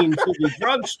Joaquin to the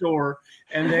drugstore,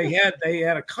 and they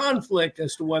had a conflict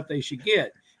as to what they should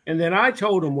get. And then I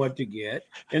told them what to get,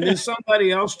 and then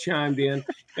somebody else chimed in.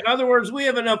 In other words, we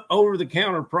have enough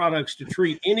over-the-counter products to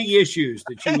treat any issues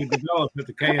that you would develop at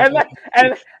the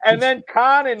KFFPC. And then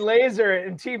Khan and Laser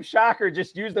and Team Shocker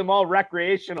just use them all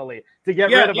recreationally to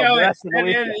get rid of them the rest of the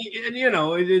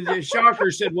weekend. And Shocker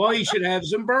said, well, he should have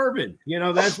some bourbon.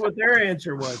 That's what their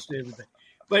answer was to everything.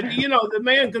 But, the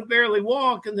man could barely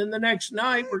walk. And then the next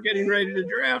night we're getting ready to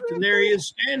draft. And there he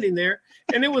is standing there.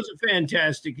 And it was a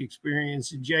fantastic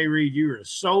experience. And Jay Reid, you were a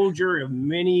soldier of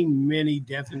many, many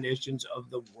definitions of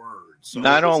the word. So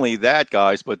not only that,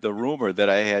 guys, but the rumor that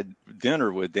I had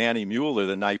dinner with Danny Mueller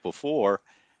the night before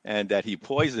and that he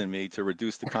poisoned me to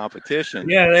reduce the competition.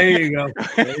 Yeah, there you go.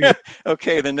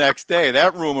 Okay, the next day,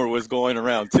 that rumor was going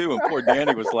around too. And poor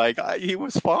Danny was like, he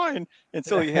was fine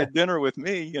until he had dinner with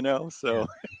me, so.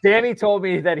 Danny told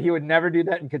me that he would never do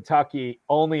that in Kentucky,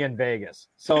 only in Vegas.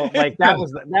 So, like, that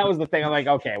was the thing. I'm like,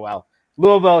 okay, well,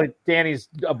 Louisville, Danny's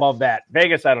above that.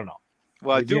 Vegas, I don't know.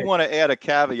 Well, I do want to add a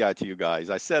caveat to you guys.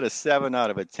 I said a 7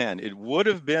 out of a 10. It would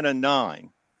have been a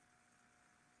 9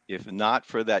 if not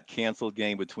for that canceled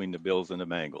game between the Bills and the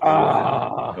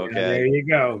Bengals. Okay. There you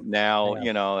go. Now,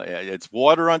 it's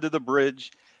water under the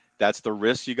bridge. That's the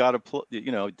risk you got to,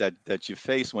 that you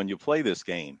face when you play this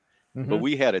game. Mm-hmm. But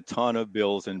we had a ton of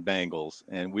Bills and Bengals,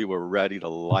 and we were ready to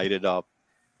light it up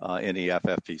in the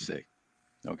FFPC.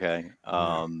 Okay.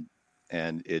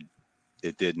 And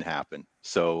it didn't happen.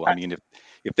 So, I mean,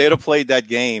 if they'd have played that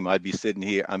game, I'd be sitting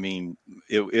here. I mean,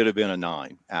 it'd have been a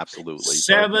 9. Absolutely.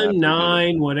 7,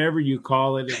 9, whatever you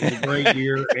call it. It was a great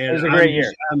year. And it was a great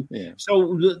year.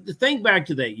 So think back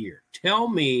to that year. Tell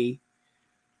me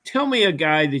a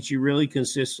guy that you really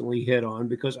consistently hit on,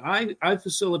 because I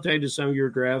facilitated some of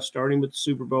your drafts, starting with the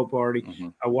Super Bowl party. Mm-hmm.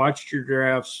 I watched your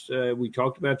drafts. We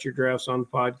talked about your drafts on the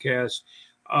podcast.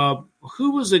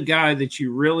 Who was a guy that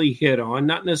you really hit on?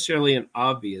 Not necessarily an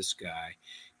obvious guy.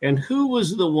 And who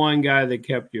was the one guy that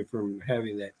kept you from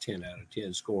having that 10 out of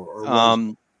 10 score?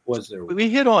 Or was there? We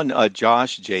hit on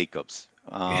Josh Jacobs.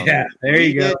 There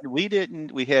you go.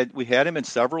 We had him in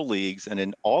several leagues, and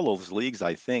in all those leagues,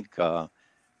 I think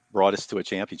brought us to a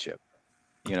championship.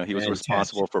 He was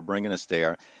responsible for bringing us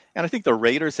there. And I think the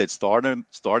Raiders had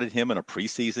started him in a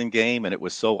preseason game, and it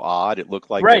was so odd. It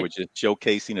looked like they were just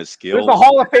showcasing his skills. It was the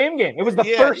Hall of Fame game. It was the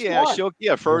first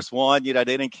one. First one. They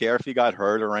didn't care if he got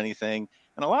hurt or anything.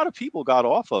 And a lot of people got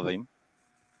off of him.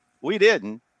 We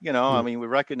didn't. I mean, we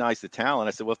recognized the talent.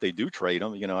 I said, well, if they do trade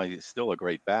him, he's still a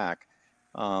great back.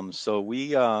 So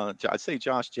I'd say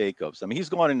Josh Jacobs. I mean, he's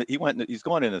going in the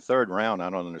 3rd round. I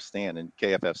don't understand in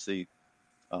KFFC,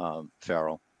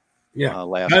 Farrell. Yeah,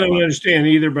 I don't understand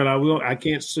either, but I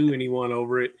can't sue anyone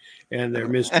over it and their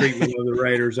mistreatment of the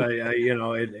Raiders.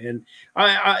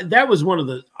 That was one of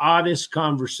the oddest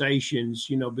conversations,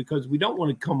 because we don't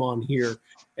want to come on here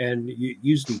and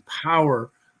use the power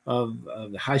of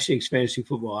the High Stakes Fantasy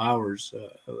Football Hours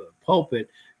pulpit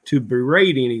to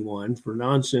berate anyone for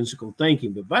nonsensical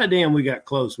thinking. But by damn, we got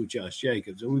close with Josh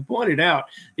Jacobs, and we pointed out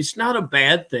it's not a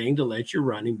bad thing to let your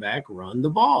running back run the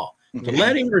ball. To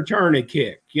let him return a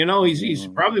kick. He's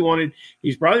probably wanted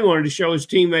to show his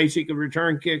teammates he could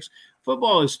return kicks.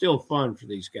 Football is still fun for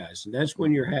these guys, and that's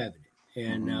when you're having it.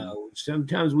 And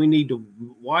sometimes we need to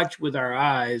watch with our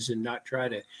eyes and not try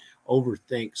to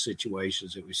overthink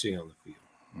situations that we see on the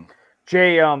field.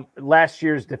 Jay, last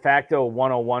year's de facto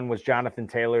 101 was Jonathan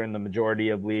Taylor in the majority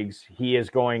of leagues. He is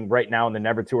going right now in the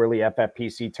Never Too Early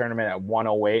FFPC tournament at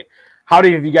 108. How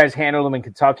have you guys handled him in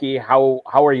Kentucky? How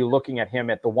are you looking at him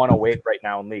at the 108 right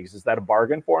now in leagues? Is that a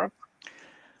bargain for him?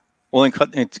 Well, in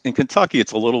Kentucky,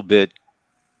 it's a little bit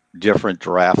different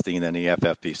drafting than the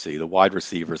FFPC. The wide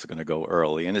receivers are going to go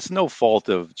early, and it's no fault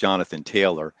of Jonathan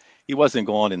Taylor. He wasn't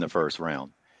going in the 1st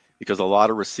round because a lot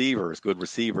of good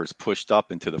receivers pushed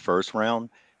up into the 1st round,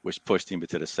 which pushed him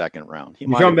into the 2nd round. You're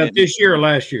talking about this year or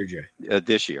last year, Jay?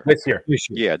 This year. This year.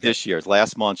 Yeah, this year's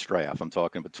last month's draft. I'm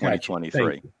talking about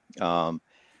 2023.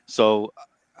 So,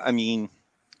 I mean,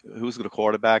 who's the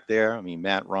quarterback there? I mean,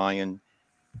 Matt Ryan.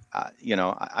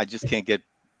 I just can't get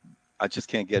I just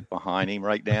can't get behind him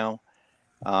right now.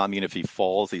 I mean, if he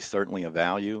falls, he's certainly a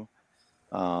value.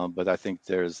 But I think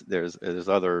there's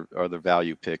other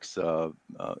value picks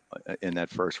in that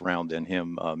first round than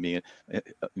him.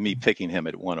 Me picking him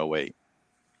at 108.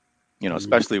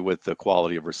 Especially with the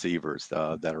quality of receivers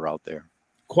that are out there.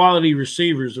 Quality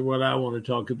receivers are what I want to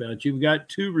talk about. You've got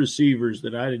two receivers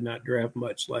that I did not draft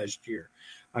much last year.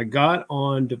 I got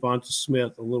on Devonta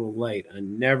Smith a little late. I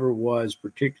never was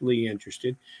particularly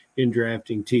interested in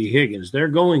drafting T. Higgins. They're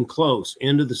going close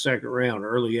into the second round,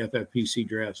 early FFPC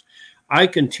drafts. I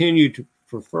continue to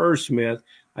prefer Smith.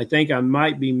 I think I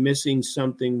might be missing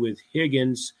something with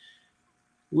Higgins.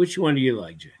 Which one do you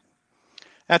like, Jay?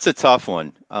 That's a tough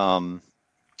one. I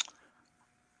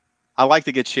like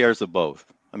to get shares of both.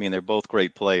 I mean, they're both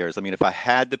great players. I mean, if I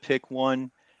had to pick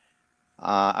one,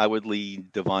 I would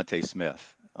lead Devonta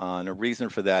Smith. And the reason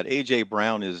for that, A.J.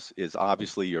 Brown is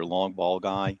obviously your long ball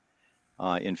guy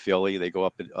in Philly. They go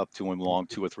up to him long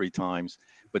 2 or 3 times.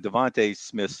 But Devonta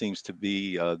Smith seems to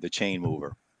be the chain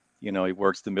mover. He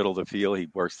works the middle of the field. He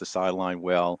works the sideline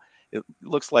well. It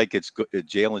looks like it's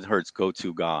Jalen Hurts'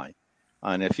 go-to guy.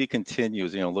 And if he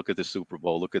continues, look at the Super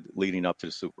Bowl, look at leading up to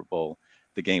the Super Bowl,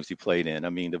 the games he played in.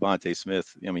 I mean, Devonta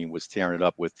Smith, was tearing it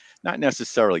up with not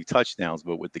necessarily touchdowns,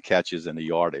 but with the catches and the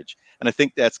yardage. And I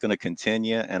think that's going to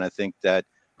continue. And I think that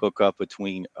hookup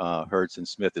between Hurts and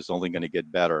Smith is only going to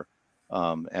get better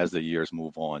as the years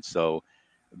move on. So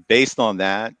based on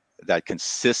that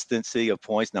consistency of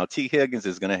points, now T. Higgins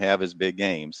is going to have his big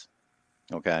games.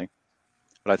 Okay.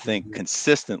 But I think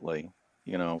consistently,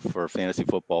 for fantasy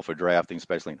football, for drafting,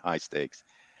 especially in high stakes,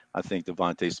 I think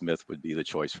Devonta Smith would be the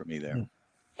choice for me there.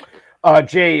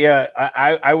 Jay,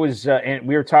 I was, and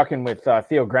we were talking with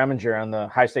Theo Greminger on the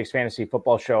High Stakes Fantasy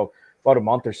Football Show about a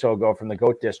month or so ago from the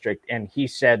GOAT District, and he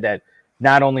said that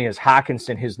not only is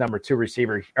Hockenson his number 2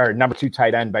 receiver, or number 2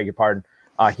 tight end, beg your pardon,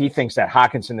 he thinks that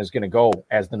Hockenson is going to go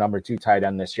as the number 2 tight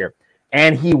end this year.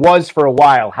 And he was for a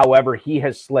while. However, he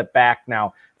has slipped back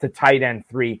now to tight end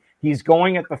 3. He's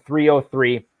going at the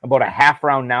 303, about a half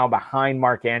round now behind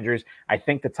Mark Andrews. I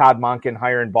think the Todd Monken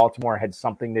hire in Baltimore had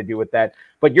something to do with that.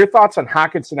 But your thoughts on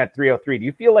Hockenson at 303? Do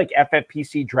you feel like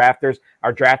FFPC drafters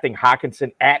are drafting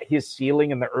Hockenson at his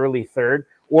ceiling in the early third?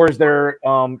 Or is there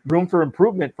room for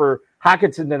improvement for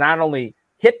Hockenson to not only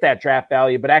hit that draft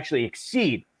value, but actually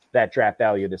exceed that draft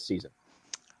value this season?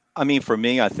 I mean, for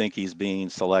me, I think he's being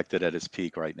selected at his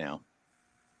peak right now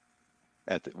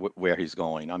at where he's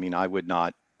going. I mean, I would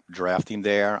not draft him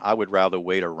there. I would rather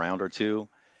wait a round or two.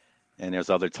 And there's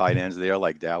other tight ends there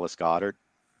like Dallas Goedert.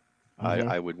 Mm-hmm.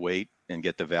 I would wait and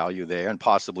get the value there and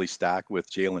possibly stack with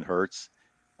Jalen Hurts,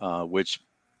 which,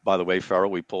 by the way,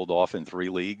 Farrell, we pulled off in 3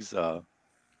 leagues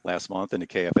last month in the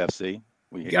KFFC.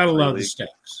 We gotta love the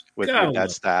stacks. With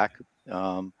that stack.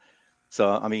 So,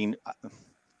 I mean,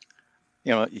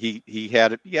 he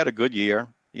had a good year.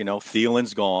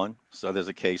 Thielen's gone, so there's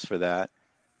a case for that.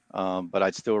 But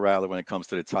I'd still rather, when it comes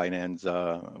to the tight ends,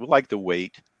 would like to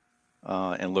wait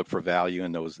and look for value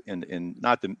in those, in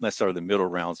not necessarily the middle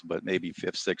rounds, but maybe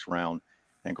 5th, 6th round,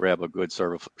 and grab a good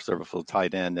serviceable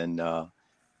tight end and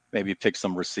maybe pick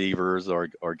some receivers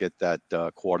or get that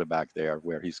quarterback there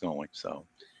where he's going. So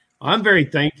I'm very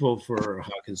thankful for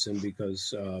Hockenson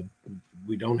because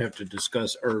we don't have to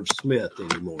discuss Irv Smith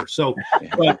anymore. So,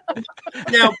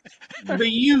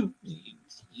 but you,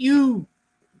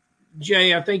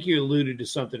 Jay, I think you alluded to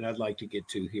something I'd like to get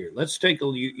to here. Let's take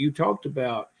you talked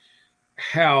about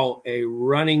how a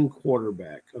running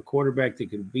quarterback, a quarterback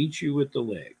that can beat you with the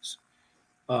legs,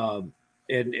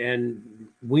 and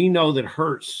we know that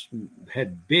Hurts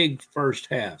had big first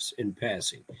halves in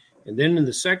passing, and then in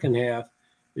the second half,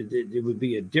 it would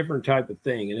be a different type of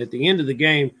thing. And at the end of the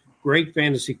game, great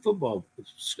fantasy football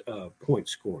point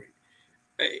scoring.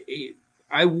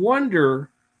 I wonder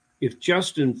if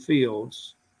Justin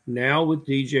Fields, now with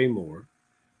DJ Moore,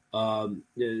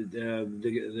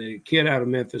 the kid out of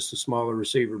Memphis, the smaller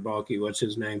receiver, Balky, what's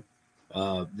his name?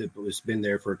 That has been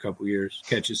there for a couple years,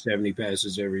 catches 70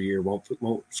 passes every year, won't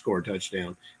score a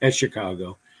touchdown at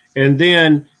Chicago. And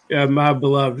then my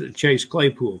beloved Chase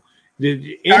Claypool.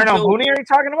 Darnell Mooney, are you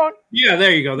talking about? Yeah,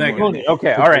 there you go. That guy.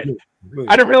 Okay, all right.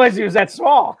 I didn't realize he was that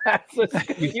small.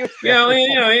 He's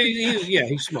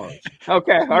small.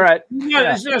 Okay, all right.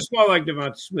 He's not small like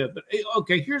Devonta Smith, but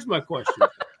okay. Here's my question.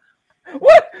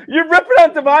 What? You're ripping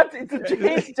on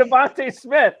Devonta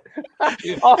Smith.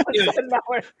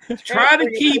 Try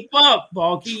to keep up,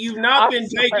 Balky. You've not been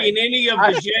taking any of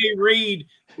the Jay Reid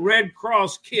Red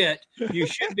Cross kit. You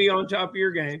should be on top of your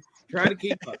game. Try to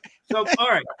keep up. So, all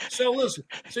right. So, listen.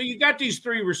 So, you got these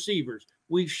 3 receivers.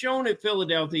 we've shown at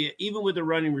Philadelphia, even with a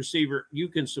running receiver, you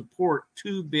can support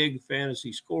two big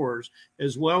fantasy scorers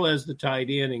as well as the tight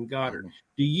end and Goddard.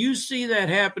 Do you see that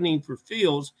happening for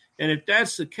Fields? And if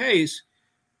that's the case,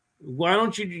 why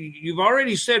don't you've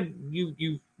already said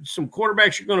you some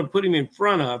quarterbacks you're going to put him in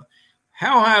front of.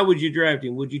 How high would you draft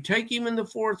him? Would you take him in the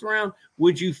 4th round?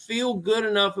 Would you feel good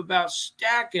enough about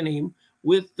stacking him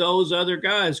with those other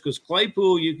guys? Because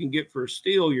Claypool you can get for a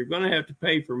steal. You're going to have to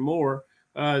pay for more.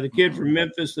 The kid from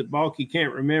Memphis that Balky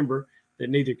can't remember, that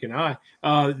neither can I,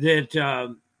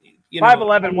 5'11",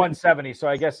 170, so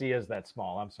I guess he is that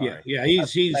small. I'm sorry. Yeah,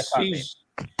 he's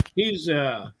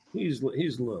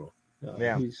little.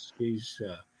 That's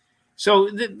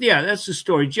the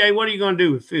story. Jay, what are you going to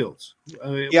do with Fields?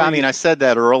 I said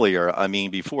that earlier. I mean,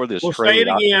 before this trade. Say it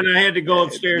again. I had to go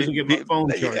upstairs and get my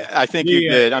phone charged. I think you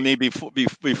did. I mean,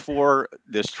 before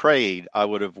this trade, I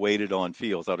would have waited on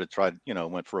Fields. I would have tried,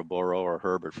 went for a Burrow or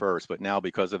Herbert first. But now,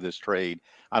 because of this trade,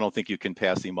 I don't think you can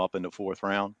pass him up in the 4th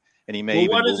round. And he may.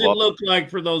 What does it look like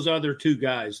for those other two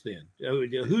guys then?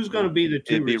 Who's going to be the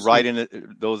two? It'd be right in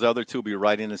those other two be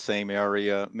right in the same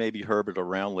area. Maybe Herbert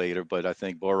around later, but I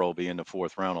think Burrow will be in the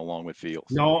 4th round along with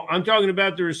Fields. No, I'm talking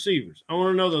about the receivers. I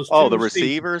want to know those. The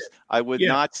receivers. I would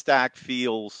not stack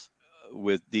Fields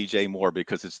with DJ Moore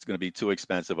because it's going to be too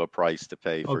expensive a price to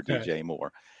pay for DJ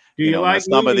Moore. Do you like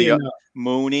some Mooney of the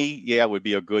Mooney? Yeah, would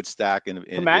be a good stack.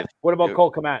 Komet? What about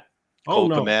Cole Komet?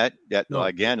 Komet,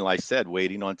 again, like I said,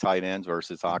 waiting on tight ends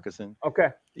versus Hawkinson. Okay.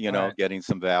 Getting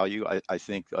some value. I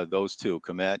think those two,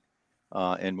 Komet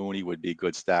and Mooney, would be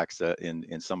good stacks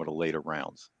in some of the later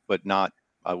rounds. But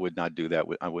I would not do that.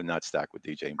 I would not stack with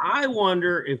DJ Moore. I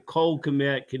wonder if Cole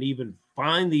Komet can even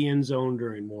find the end zone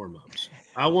during warm-ups.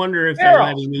 I wonder if they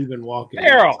let him even walk in.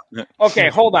 Okay,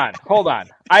 hold on.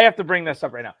 I have to bring this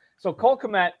up right now. So Cole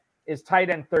Komet is tight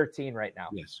end 13 right now.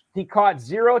 Yes. He caught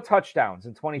 0 touchdowns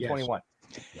in 2021.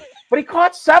 Yes. But he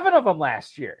caught 7 of them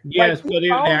last year. Yes, but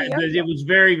it was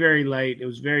very, very late. It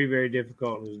was very, very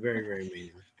difficult. It was very, very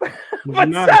meaningless.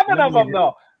 But 7 of them,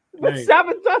 though. But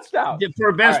 7 touchdowns. For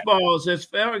a best ball, says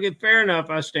fair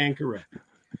enough. I stand correct.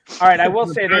 All right, I will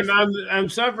say this. I'm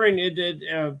suffering.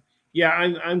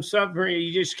 I'm suffering.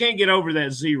 You just can't get over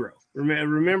that 0.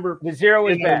 Remember, the 0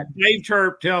 is bad. Dave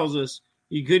Turp tells us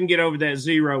you couldn't get over that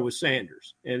 0 with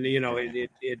Sanders, and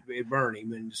it burned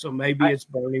him, and so maybe it's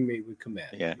burning me with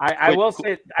Komet. Yeah, I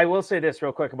will say this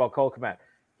real quick about Cole Komet.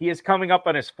 He is coming up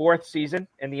on his 4th season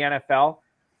in the NFL.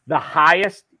 The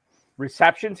highest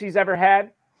receptions he's ever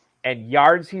had and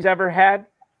yards he's ever had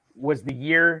was the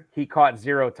year he caught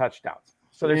 0 touchdowns.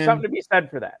 So there's something to be said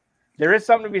for that. There is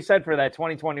something to be said for that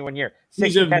 2021 year.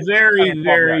 He's a very,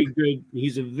 very good.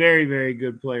 He's a very, very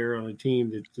good player on a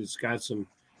team that's got some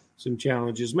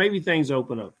challenges. Maybe things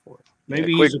open up for him.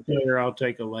 Maybe he's a player I'll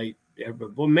take a late.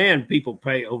 But man, people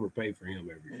overpay for him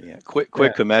every year. Yeah, quick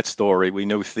Komet story. We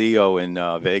knew Theo in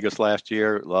Vegas last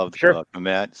year. Loved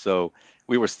Komet, so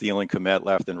we were stealing Komet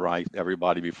left and right.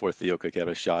 Everybody before Theo could get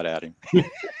a shot at him,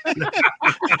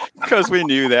 because we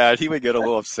knew that he would get a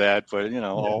little upset. But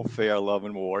all fair, love,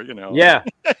 and war. Yeah.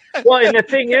 Well, and the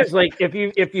thing is, like, if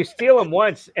you steal him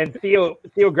once and Theo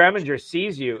Greminger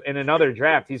sees you in another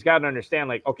draft, he's got to understand,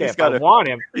 like, okay, if I want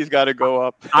him, he's got to go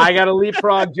up. I got to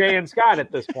leapfrog Jay and Scott at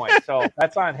this point. So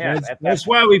that's on him. That's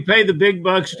why we pay the big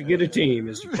bucks to get a team,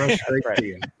 is to frustrate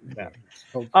Theo. Yeah.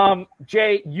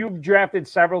 Jay, you've drafted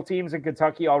several teams in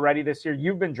Kentucky already this year.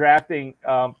 You've been drafting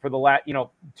for the last,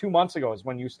 2 months ago is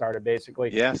when you started,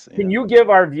 basically. Yes. Can you give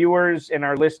our viewers and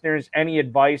our listeners any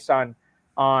advice on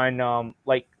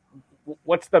like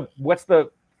what's the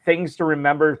things to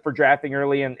remember for drafting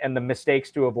early and the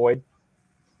mistakes to avoid?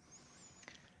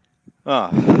 Oh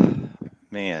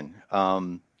man.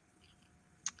 So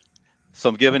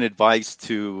I'm giving advice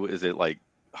to, is it like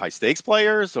high stakes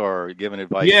players or giving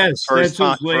advice? Yes, first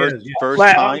time player.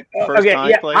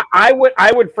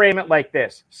 I would frame it like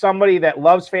this: somebody that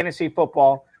loves fantasy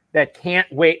football, that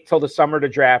can't wait till the summer to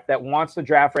draft, that wants to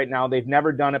draft right now. They've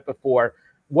never done it before.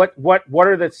 What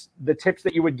are the tips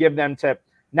that you would give them to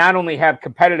not only have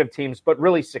competitive teams but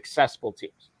really successful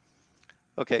teams?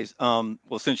 Okay. Well,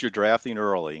 since you're drafting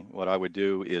early, what I would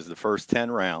do is the first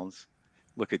 10 rounds.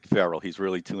 Look at Farrell. He's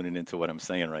really tuning into what I'm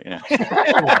saying right now.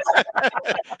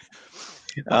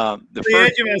 The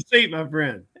edge of my seat, my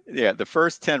friend. Yeah, the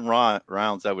first 10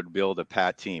 rounds, I would build a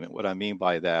pat team. And what I mean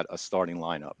by that, a starting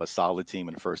lineup, a solid team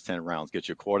in the first 10 rounds. Get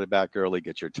your quarterback early,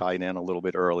 get your tight end a little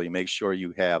bit early. Make sure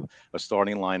you have a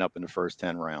starting lineup in the first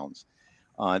 10 rounds.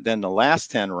 Then the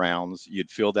last 10 rounds,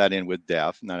 you'd fill that in with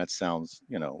depth. Now that sounds,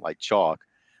 like chalk,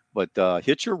 but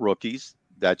hit your rookies.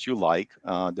 that you like,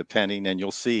 depending, and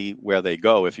you'll see where they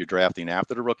go if you're drafting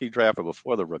after the rookie draft or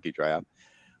before the rookie draft.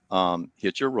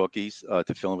 Hit your rookies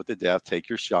to fill in with the depth, take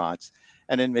your shots,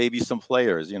 and then maybe some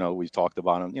players. We've talked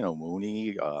about them.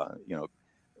 Mooney.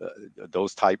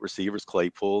 Those type receivers,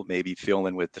 Claypool, maybe fill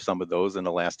in with some of those in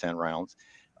the last 10 rounds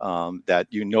that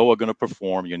are going to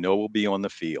perform. Will be on the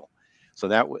field. So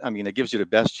it gives you the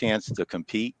best chance to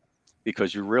compete,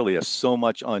 because you really are so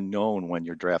much unknown when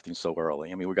you're drafting so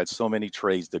early. We've got so many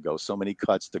trades to go, so many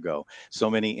cuts to go, so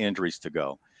many injuries to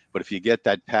go. But if you get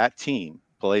that pat team,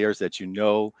 players that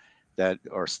that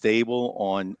are stable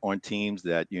on teams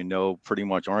that pretty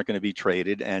much aren't going to be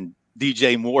traded, and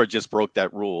DJ Moore just broke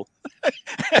that rule,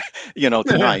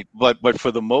 tonight. But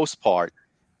for the most part,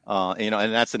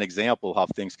 and that's an example how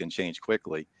things can change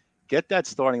quickly. Get that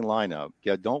starting lineup.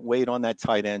 Don't wait on that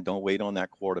tight end. Don't wait on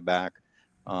that quarterback.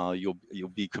 You'll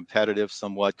be competitive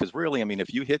somewhat, because really,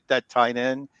 if you hit that tight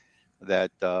end,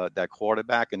 that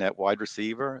quarterback, and that wide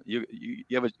receiver, you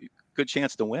have a good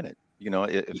chance to win it.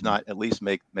 If not, at least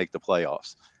make the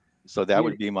playoffs. So that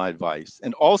would be my advice.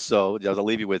 And also, I'll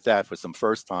leave you with that for some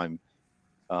first-time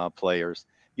players.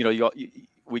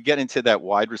 We get into that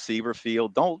wide receiver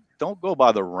field. Don't go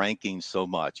by the rankings so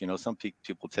much. Some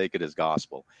people take it as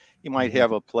gospel. You might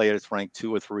have a player that's ranked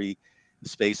 2 or 3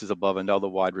 spaces above another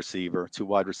wide receiver, 2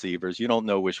 wide receivers. You don't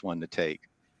know which one to take.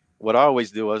 What I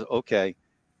always do is, okay,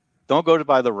 don't go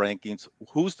by the rankings.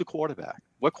 Who's the quarterback?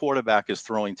 What quarterback is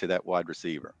throwing to that wide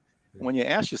receiver? When you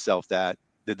ask yourself that,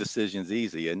 the decision's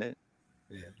easy, isn't it?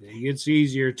 Yeah, it gets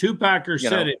easier. Two-Packer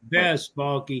said it best,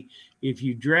 Balky. If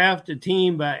you draft a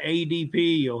team by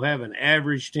ADP, you'll have an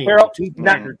average team.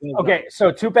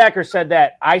 So Two-Packer said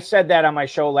that. I said that on my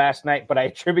show last night, but I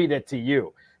attribute it to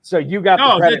you. So you got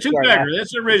the credit. Two-Packer.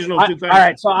 That's the original Two-Packer. All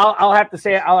right, so I'll have to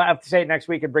say it next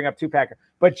week and bring up Two-Packer.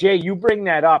 But Jay, you bring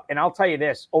that up, and I'll tell you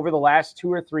this: over the last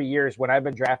 2 or 3 years, when I've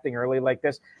been drafting early like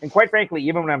this, and quite frankly,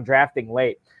 even when I'm drafting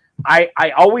late,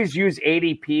 I always use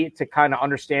ADP to kind of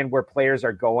understand where players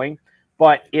are going.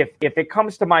 But if it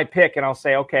comes to my pick, and I'll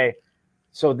say, okay,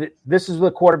 so this is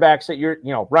the quarterbacks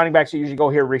that running backs that usually go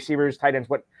here, receivers, tight ends.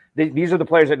 These are the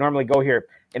players that normally go here.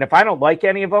 And if I don't like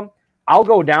any of them, I'll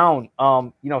go down,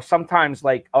 sometimes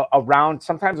like a round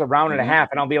and a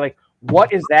half, and I'll be like,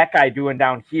 what is that guy doing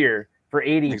down here for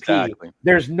ADP? Exactly.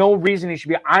 There's no reason he should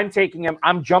be. I'm taking him.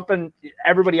 I'm jumping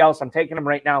everybody else. I'm taking him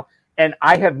right now. And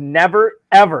I have never,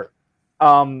 ever,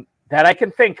 that I can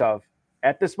think of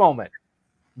at this moment,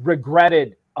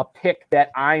 regretted a pick that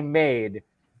I made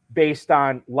based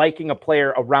on liking a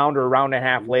player a round or a round and a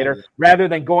half later, rather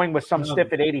than going with some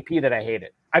stiff at ADP that I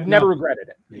hated. I've never regretted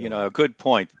it. A good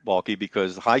point, Balky,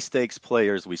 because high stakes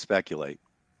players, we speculate.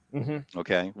 Mm-hmm.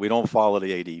 Okay. We don't follow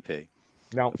the ADP.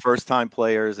 No. First time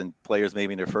players and players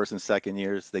maybe in their first and second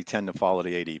years, they tend to follow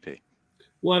the ADP.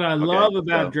 What I love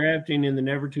about drafting in the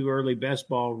Never Too Early Best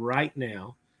Ball right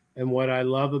now, and what I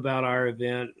love about our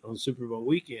event on Super Bowl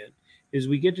weekend, is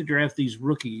we get to draft these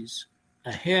rookies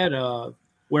ahead of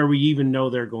where we even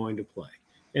know they're going to play.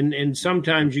 And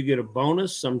sometimes you get a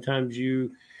bonus. Sometimes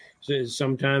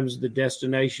the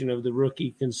destination of the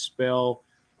rookie can spell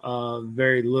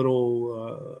very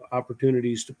little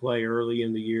opportunities to play early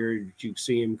in the year. You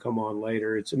see him come on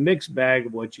later. It's a mixed bag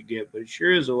of what you get, but it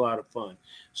sure is a lot of fun.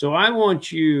 So I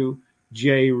want you,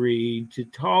 Jay Reid, to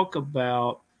talk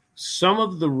about some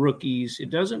of the rookies.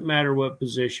 It doesn't matter what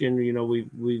position.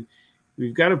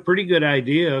 We've got a pretty good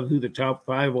idea of who the top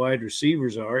 5 wide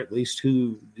receivers are, at least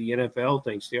who the NFL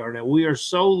thinks they are. Now, we are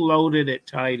so loaded at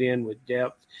tight end with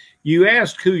depth. You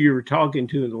asked who you were talking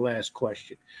to in the last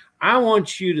question. I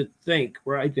want you to think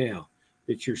right now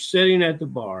that you're sitting at the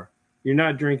bar. You're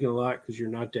not drinking a lot because you're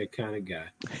not that kind of guy.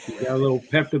 You got a little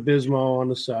Pepto-Bismol on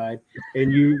the side,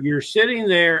 and you're sitting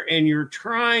there and you're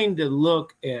trying to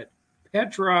look at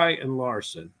Petri and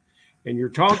Larson, and you're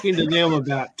talking to them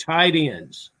about tight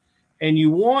ends, and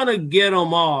you want to get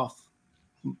them off.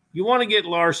 You want to get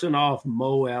Larson off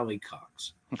Mo Alley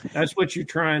Cox. That's what you're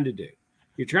trying to do.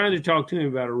 You're trying to talk to him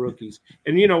about a rookies.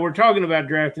 And, we're talking about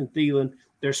drafting Thielen.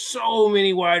 There's so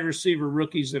many wide receiver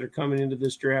rookies that are coming into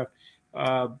this draft.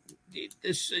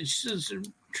 It's a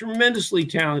tremendously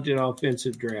talented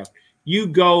offensive draft. You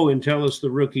go and tell us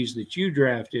the rookies that you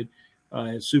drafted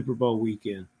at Super Bowl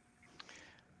weekend.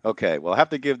 Okay, well, I have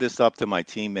to give this up to my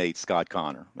teammate, Scott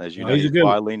Connor. As you know, he's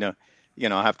widely known.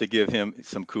 I have to give him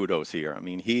some kudos here.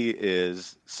 He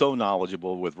is so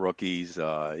knowledgeable with rookies.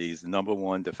 He's the number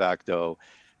 1 de facto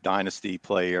dynasty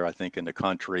player, I think, in the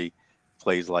country.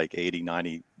 Plays like 80,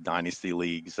 90 dynasty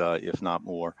leagues, if not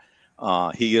more.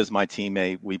 He is my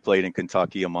teammate. We played in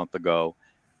Kentucky a month ago.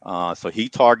 So he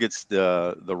targets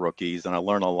the rookies, and I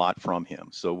learn a lot from him.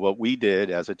 So what we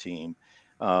did as a team,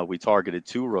 we targeted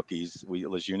 2 rookies.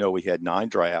 As you know, we had 9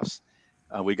 drafts.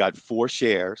 We got 4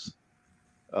 shares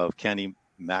of Kenny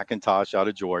McIntosh out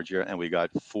of Georgia, and we got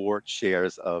 4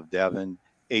 shares of Devin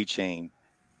A-Chain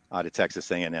out of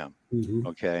Texas A&M. Mm-hmm.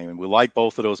 Okay, and we like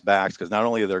both of those backs because not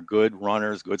only are they good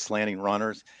runners, good slanting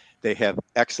runners, they have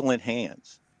excellent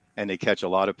hands, and they catch a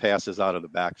lot of passes out of the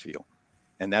backfield.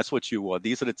 And that's what you want.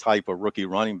 These are the type of rookie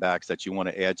running backs that you want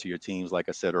to add to your teams, like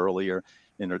I said earlier,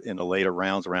 in the later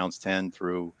rounds 10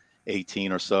 through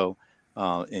 18 or so,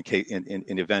 in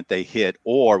the event they hit,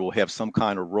 or will have some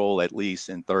kind of role at least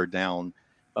in third down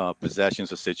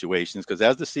possessions or situations. Because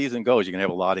as the season goes, you're going to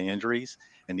have a lot of injuries,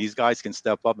 and these guys can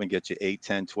step up and get you 8,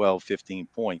 10, 12, 15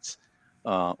 points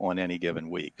on any given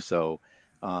week. So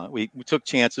we took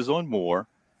chances on more,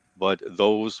 but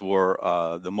those were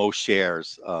the most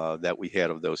shares that we had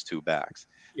of those 2 backs.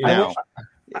 Yeah.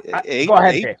 Go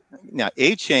ahead, Dave. Now,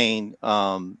 A-Chain,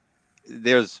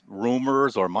 there's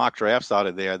rumors or mock drafts out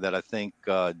of there that I think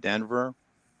Denver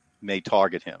may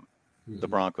target him, the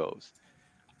Broncos.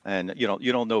 And you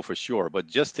don't know for sure, but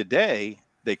just today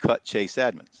they cut Chase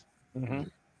Edmonds. Mm-hmm.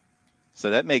 So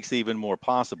that makes it even more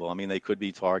possible. I mean, they could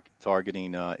be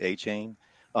targeting A-Chain,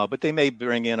 but they may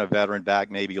bring in a veteran back,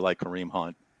 maybe like Kareem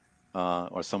Hunt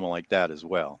or someone like that as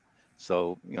well.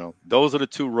 So, those are the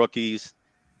 2 rookies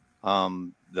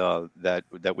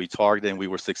that we targeted, and we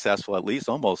were successful at least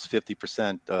almost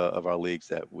 50% of our leagues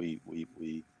that we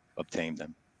obtained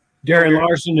them. Darren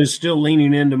Larson is still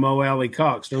leaning into Mo Alley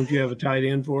Cox. Don't you have a tight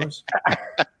end for us?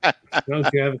 Don't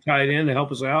you have a tight end to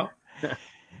help us out?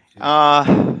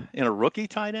 In a rookie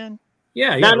tight end?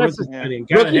 Yeah,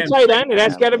 rookie tight end.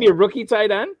 That's got to be a rookie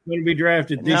tight end. Going to be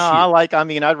drafted this year.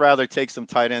 I'd rather take some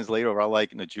tight ends later. I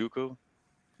like Njoku.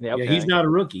 Yeah, okay. He's not a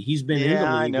rookie. He's been in the league.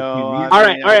 I know. All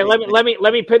right.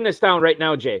 Let me pin this down right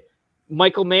now, Jay.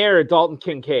 Michael Mayer or Dalton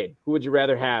Kincaid? Who would you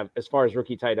rather have as far as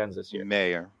rookie tight ends this year?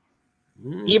 Mayer.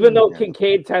 Even though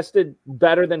Kincaid tested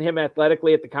better than him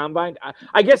athletically at the combine,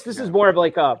 I guess this is more of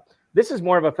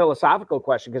a philosophical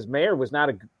question because Mayer was not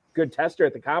a good tester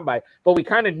at the combine, but we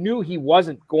kind of knew he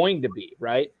wasn't going to be,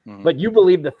 right? Mm-hmm. But you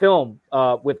believe the film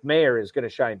with Mayer is going to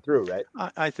shine through, right?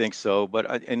 I think so, but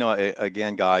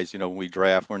again, guys, when we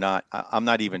draft, I'm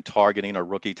not even targeting a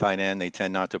rookie tight end. They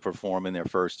tend not to perform in their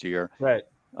first year, right?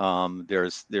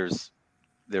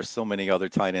 There's so many other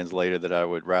tight ends later that I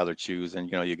would rather choose, and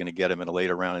you're going to get them in a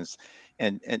later round,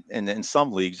 and in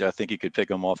some leagues, I think you could pick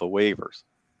them off of waivers,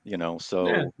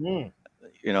 so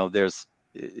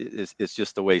it's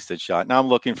just a wasted shot. Now I'm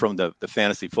looking from the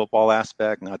fantasy football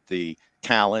aspect, not the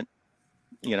talent,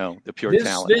 the pure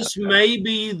talent. This aspect. may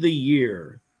be the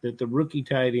year that the rookie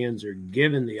tight ends are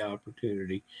given the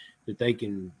opportunity that they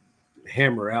can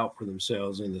hammer out for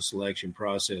themselves in the selection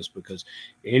process, because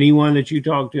anyone that you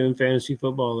talked to in fantasy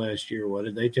football last year, what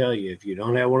did they tell you? If you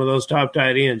don't have one of those top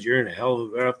tight ends, you're in a hell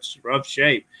of a rough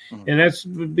shape. Mm-hmm. And that's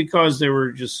because there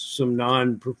were just some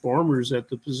non-performers at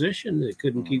the position that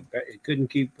couldn't keep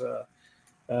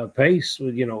pace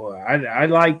with, I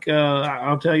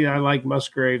like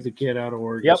Musgrave, the kid out of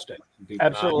Oregon State.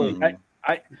 Absolutely.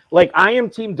 I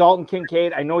am team Dalton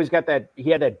Kincaid. I know he had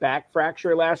that back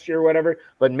fracture last year or whatever,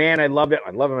 but man, I love it. I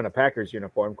love him in a Packers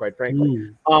uniform, quite frankly.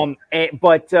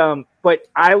 But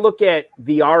I look at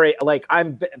the RA,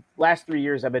 last 3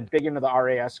 years, I've been big into the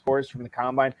RAS scores from the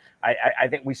combine. I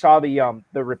think we saw the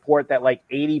report that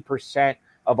 80%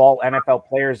 of all NFL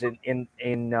players in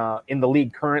the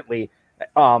league currently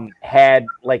had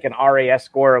an RAS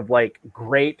score of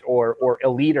great or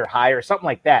elite or high or something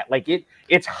like that.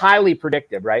 It's highly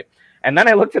predictive, right? And then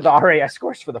I looked at the RAS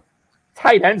scores for the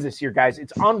tight ends this year, guys.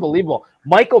 It's unbelievable.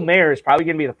 Michael Mayer is probably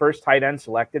going to be the first tight end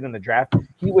selected in the draft.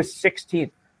 He was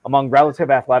 16th among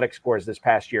relative athletic scores this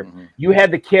past year. Mm-hmm. You had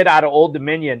the kid out of Old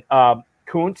Dominion,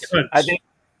 Kuntz. I think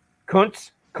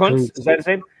Kuntz, is that his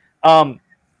name?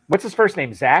 What's his first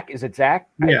name? Zach? Is it Zach?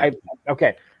 Yeah.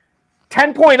 Okay.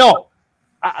 10.0.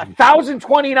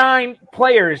 1,029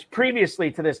 players previously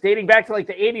to this, dating back to the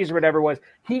 80s or whatever it was.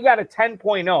 He got a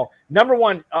 10.0, number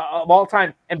one of all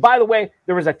time. And by the way,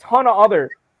 there was a ton of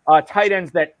other tight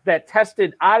ends that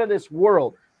tested out of this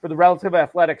world for the relative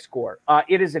athletic score.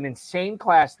 It is an insane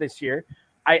class this year.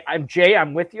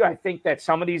 I'm with you. I think that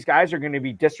some of these guys are going to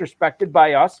be disrespected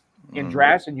by us in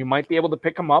drafts, and you might be able to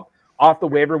pick them up off the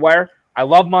waiver wire. I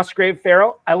love Musgrave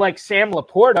Farrell. I like Sam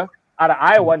Laporta out of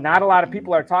Iowa. Not a lot of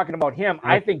people are talking about him.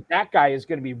 I think that guy is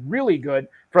going to be really good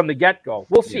from the get-go.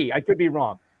 We'll see. I could be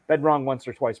wrong. Been wrong once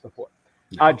or twice before.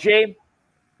 Jay,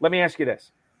 let me ask you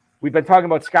this. We've been talking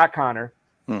about Scott Connor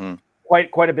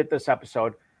quite a bit this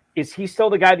episode. is he still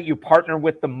the guy that you partner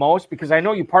with the most? Because I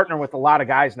know you partner with a lot of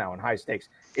guys now in high stakes.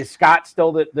 Is Scott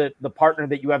still the partner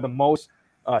that you have the most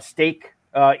stake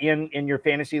in your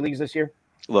fantasy leagues this year?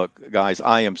 Look, guys,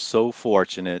 I am so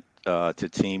fortunate to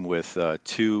team with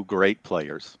two great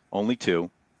players, only two,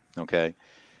 okay?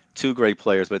 Two great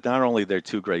players, but not only they're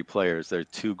two great players, they're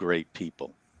two great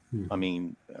people. I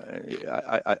mean,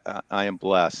 I am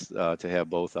blessed to have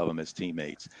both of them as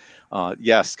teammates.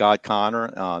 Yes, Scott Connor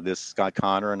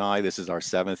and I, this is our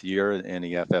 7th year in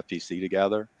the FFPC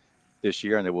together this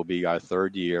year, and it will be our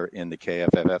 3rd year in the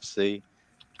KFFSC.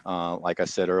 Like I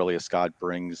said earlier, Scott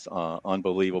brings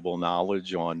unbelievable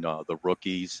knowledge on the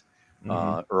rookies,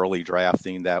 early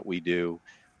drafting that we do,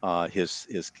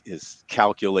 his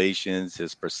calculations,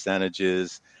 his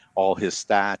percentages, all his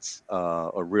stats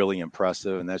are really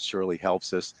impressive, and that surely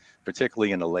helps us,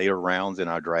 particularly in the later rounds in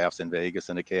our drafts in Vegas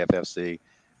and the KFFC.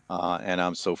 And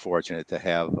I'm so fortunate to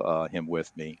have him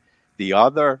with me. The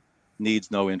other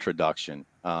needs no introduction.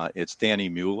 It's Danny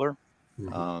Mueller.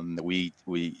 I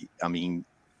mean,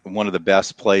 one of the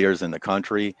best players in the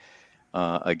country.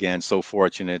 Again, so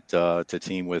fortunate to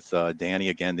team with Danny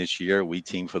again this year. We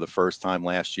teamed for the first time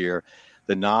last year.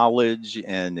 The knowledge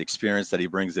and experience that he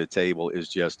brings to the table is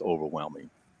just overwhelming,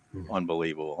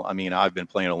 unbelievable. I mean, I've been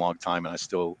playing a long time, and I'm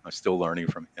still learning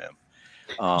from him.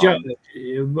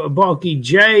 Balky,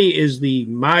 Jay is the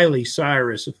Miley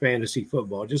Cyrus of fantasy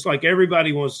football, just like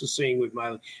everybody wants to sing with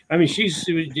Miley. I mean, she's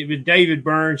with David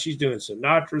Byrne. She's doing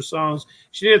Sinatra songs.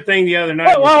 She did a thing the other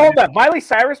night. Well, hold up. Miley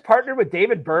Cyrus partnered with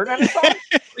David Byrne on a song?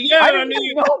 Yeah, I didn't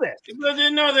know this. But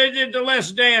no, they did the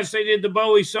Let's Dance. They did the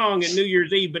Bowie song at New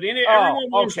Year's Eve. But everyone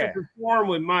wants to perform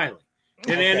with Miley.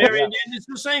 And it's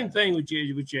the same thing with Jay.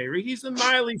 He's the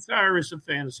Miley Cyrus of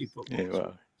fantasy football. Yeah,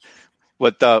 well.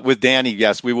 But with Danny,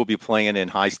 yes, we will be playing in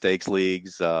high stakes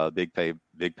leagues, big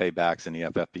paybacks in the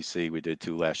FFPC. We did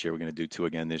 2 last year. We're going to do 2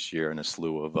 again this year, and a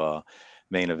slew of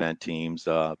main event teams.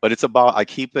 But it's I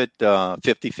keep it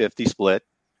 50-50 split.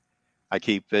 I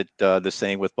keep it the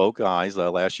same with both guys.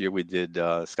 Last year we did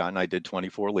Scott and I did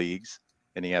 24 leagues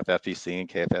in the FFPC and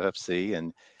KFFSC,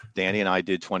 and Danny and I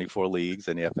did 24 leagues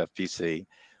in the FFPC.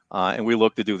 And we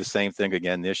look to do the same thing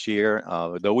again this year,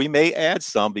 though we may add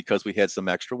some because we had some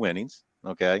extra winnings.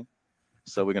 Okay,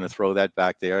 so we're going to throw that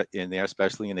back in there,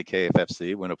 especially in the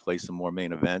KFFC. We're going to play some more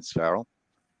main events, Farrell.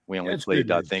 We only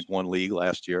played, I think, 1 league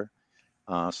last year,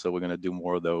 so we're going to do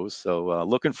more of those. So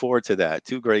looking forward to that.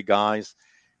 2 great guys.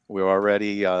 We're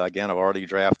already, again, I've already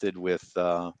drafted with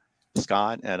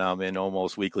Scott, and I'm in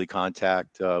almost weekly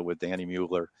contact with Danny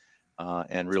Mueller,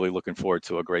 and really looking forward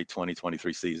to a great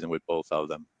 2023 season with both of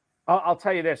them. I'll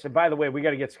tell you this, and by the way, we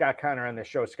got to get Scott Connor on the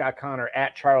show. Scott Connor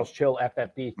at Charles Chill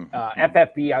FFB,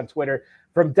 FFB on Twitter,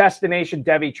 from Destination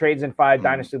Debbie Trades in 5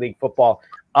 Dynasty League Football.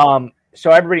 So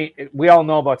everybody, we all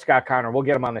know about Scott Connor. We'll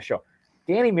get him on the show.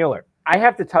 Danny Mueller, I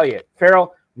have to tell you,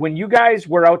 Farrell, when you guys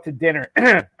were out to dinner,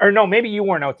 or no, maybe you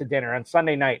weren't out to dinner on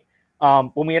Sunday night,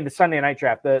 when we had the Sunday night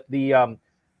draft, the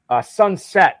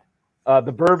sunset,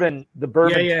 the bourbon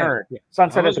turn,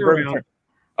 sunset at the bourbon turn.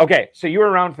 Okay, so you were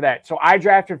around for that. So I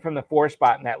drafted from the 4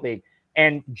 spot in that league.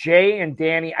 And Jay and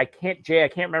Danny, I can't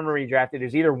remember where you drafted. It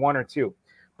was either 1 or 2.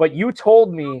 But you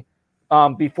told me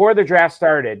before the draft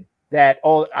started that,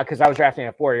 because I was drafting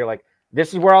at 4, you're like,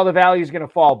 this is where all the value is going to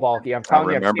fall, Balky. I'm telling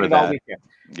you, I've seen it all weekend.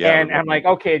 Yeah, and I'm like,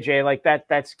 okay, Jay, like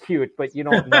that's cute, but you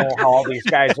don't know how all these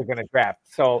guys are going to draft.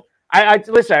 So I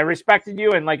listen, I respected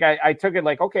you, and like I took it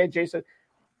like, okay, Jason.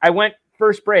 I went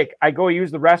first break. I go use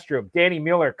the restroom. Danny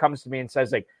Mueller comes to me and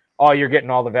says, like, oh, you're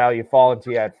getting all the value falling to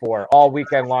you at 4 all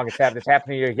weekend long. It's happening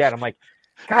to you again. I'm like,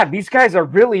 God, these guys are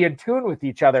really in tune with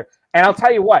each other. And I'll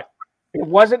tell you what, it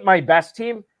wasn't my best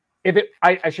team.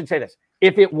 I should say this.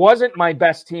 If it wasn't my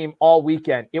best team all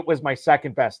weekend, it was my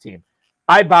second best team.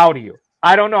 I bow to you.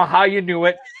 I don't know how you knew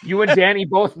it. You and Danny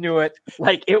both knew it.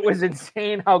 Like, it was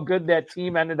insane how good that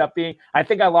team ended up being. I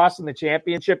think I lost in the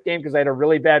championship game because I had a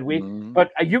really bad week.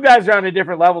 But you guys are on a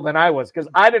different level than I was, because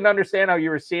I didn't understand how you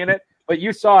were seeing it, but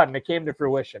you saw it and it came to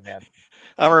fruition, man.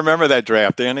 I remember that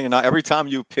draft, Danny, and every time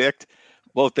you picked,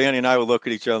 both Danny and I would look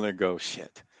at each other and go,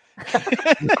 shit.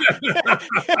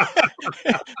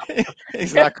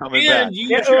 He's not coming back.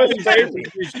 You chose your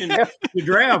position to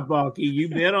draft, Balky. You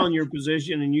bet on your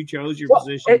position and you chose your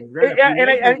position to draft.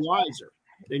 And wiser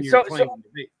than you're claiming to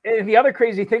be. And the other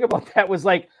crazy thing about that was,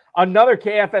 like, another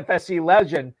KFFSC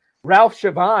legend, Ralph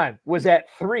Chabon, was at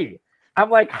 3. I'm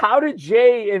like, how did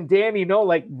Jay and Danny know,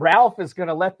 like, Ralph is going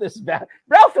to let this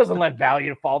Ralph doesn't let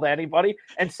value fall to anybody.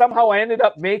 And somehow I ended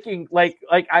up making like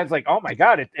I was like, oh my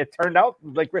God, it turned out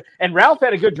like, and Ralph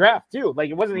had a good draft too. Like,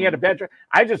 it wasn't, he had a bad draft.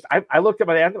 I looked at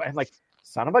my end. I'm like,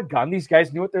 son of a gun. These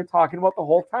guys knew what they're talking about the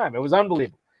whole time. It was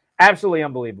unbelievable. Absolutely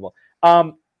unbelievable.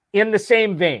 In the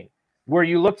same vein, where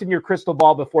you looked in your crystal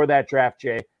ball before that draft,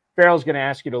 Jay, Farrell's going to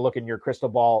ask you to look in your crystal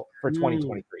ball for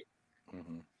 2023.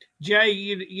 Mm-hmm. Jay,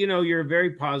 you know, you're a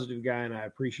very positive guy, and I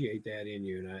appreciate that in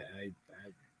you. And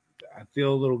I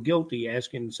feel a little guilty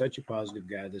asking such a positive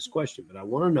guy this question, but I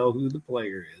want to know who the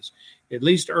player is, at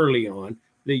least early on,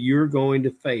 that you're going to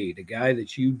fade, a guy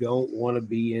that you don't want to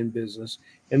be in business.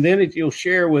 And then if you'll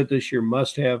share with us your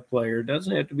must-have player, it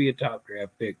doesn't have to be a top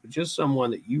draft pick, but just someone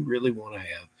that you really want to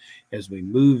have as we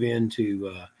move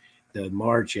into the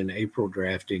March and April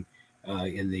drafting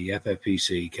in the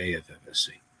FFPC, KFFSC.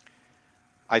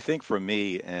 I think for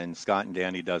me, and Scott and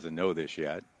Danny doesn't know this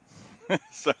yet,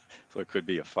 so it could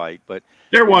be a fight. But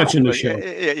they're watching the show.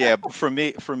 Yeah, for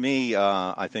me,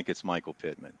 I think it's Michael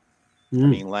Pittman. I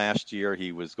mean, last year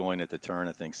he was going at the turn,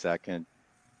 I think, second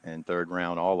and third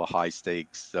round. All the high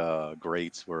stakes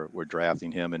greats were drafting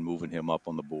him and moving him up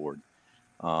on the board,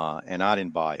 and I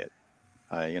didn't buy it.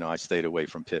 I stayed away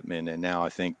from Pittman, and now I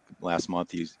think last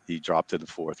month he dropped to the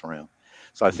fourth round.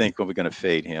 So I think we're going to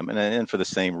fade him. And for the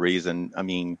same reason, I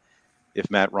mean,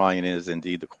 if Matt Ryan is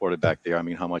indeed the quarterback there, I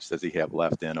mean, how much does he have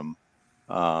left in him?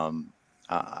 I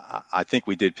think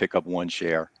we did pick up one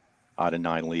share out of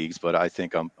 9 leagues, but I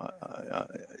think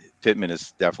Pittman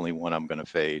is definitely one I'm going to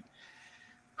fade.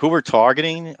 Who we're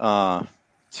targeting?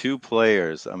 2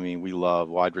 players. I mean, we love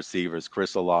wide receivers,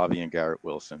 Chris Olave and Garrett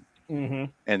Wilson.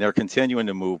 Mm-hmm. And they're continuing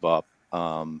to move up.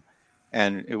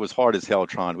 And it was hard as hell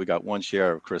trying. We got one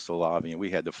share of Chris Olave, and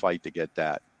we had to fight to get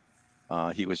that.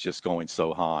 He was just going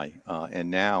so high.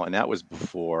 And that was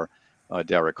before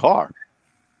Derek Carr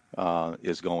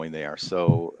is going there.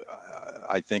 So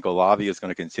I think Olave is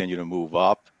going to continue to move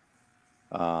up.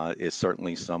 Is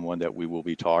certainly someone that we will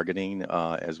be targeting,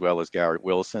 as well as Garrett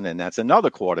Wilson. And that's another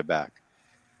quarterback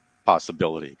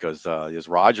possibility, because is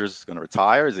Rodgers going to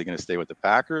retire? Is he going to stay with the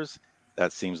Packers?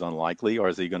 That seems unlikely. Or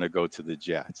is he going to go to the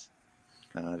Jets?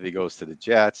 If he goes to the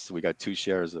Jets, we got 2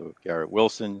 shares of Garrett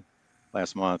Wilson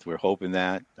last month. We're hoping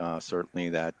that certainly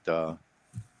that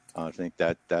I think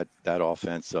that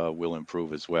offense will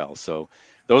improve as well. So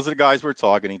those are the guys we're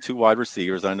targeting. 2 wide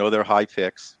receivers. I know they're high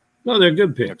picks. No, they're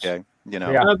good picks. Okay,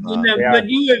 but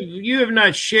you have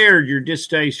not shared your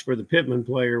distaste for the Pittman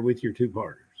player with your 2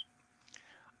 partners.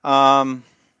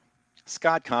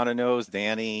 Scott kind of knows.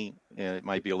 Danny it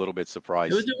might be a little bit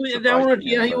surprised.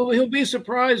 He'll be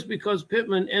surprised because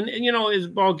Pittman, and as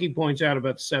Balky points out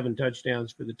about the 7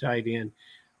 touchdowns for the tight end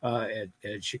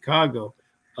at Chicago,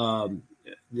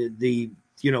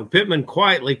 Pittman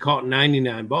quietly caught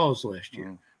 99 balls last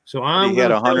year. So he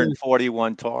had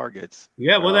 141 targets.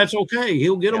 Yeah, well, that's okay.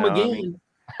 He'll get them again.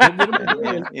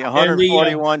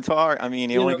 141 targets. I mean,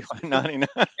 he only got 99.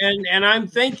 And I'm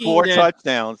thinking 4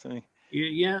 touchdowns. I mean,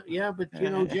 yeah, but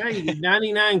Jay,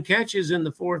 99 catches in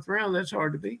the 4th round, that's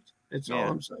hard to beat. That's all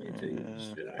I'm saying to you.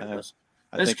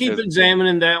 Let's keep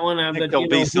examining that one. I think there'll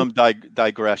be some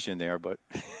digression there, but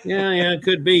it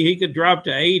could be. He could drop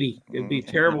to 80. It'd be a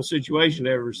terrible situation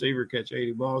to have a receiver catch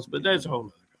 80 balls, but that's a whole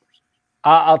other conversation.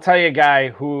 I'll tell you a guy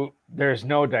who there's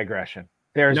no digression.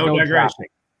 There's no digression. Dropping.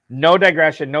 No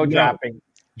digression, no dropping.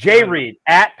 Jay Reid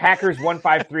at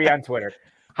Packers153 on Twitter.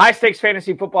 High stakes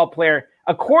fantasy football player.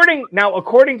 According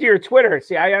to your Twitter,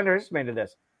 see, I underestimated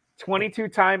this.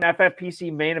 22-time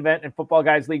FFPC main event and Football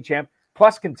Guys League champ,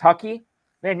 plus Kentucky.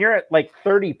 Man, you're at like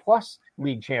 30 plus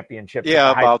league championships.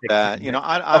 Yeah, about that.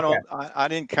 I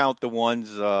didn't count the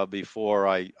ones before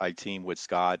I teamed with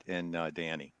Scott and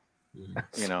Danny.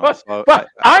 But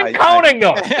I'm counting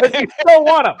them because you still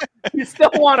want them. You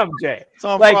still want them, Jay.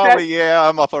 So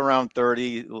I'm up around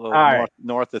 30,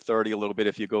 north of 30 a little bit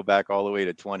if you go back all the way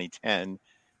to 2010.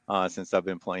 Since I've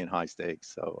been playing high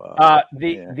stakes. So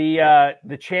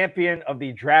the champion of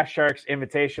the Draft Sharks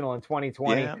Invitational in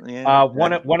 2020,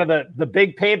 one of the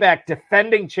big payback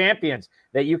defending champions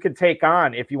that you can take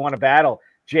on if you want to battle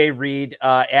Jay Reid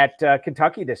at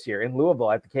Kentucky this year in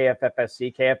Louisville at the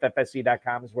KFFSC.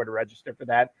 KFFSC.com is where to register for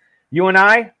that. You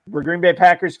and we're Green Bay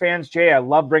Packers fans. Jay, I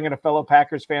love bringing a fellow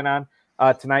Packers fan on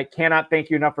tonight. Cannot thank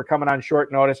you enough for coming on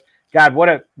short notice. God, what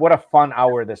a fun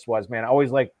hour this was, man. I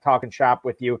always like talking shop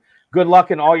with you. Good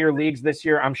luck in all your leagues this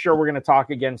year. I'm sure we're going to talk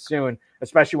again soon,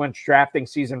 especially when drafting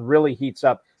season really heats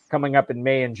up coming up in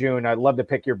May and June. I'd love to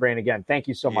pick your brain again. Thank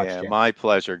you so much, Jay. My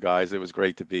pleasure, guys. It was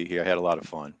great to be here. I had a lot of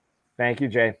fun. Thank you,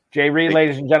 Jay. Jay Reid,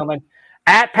 ladies and gentlemen.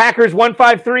 At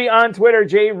Packers153 on Twitter,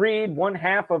 Jay Reid, one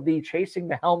half of the Chasing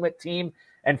the Helmet team.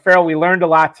 And Farrell, we learned a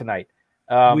lot tonight.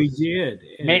 We did.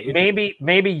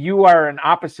 Maybe you are in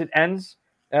opposite ends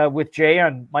with Jay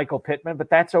on Michael Pittman, but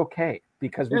that's okay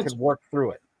because we can work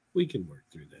through it. We can work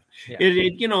through that.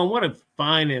 Yeah. What a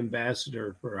fine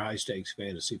ambassador for high stakes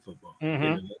fantasy football.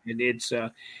 Mm-hmm. And it's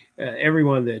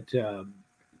everyone that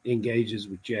engages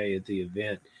with Jay at the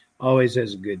event always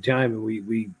has a good time. And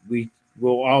we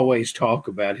will always talk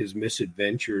about his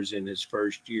misadventures in his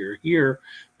first year here.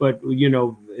 But,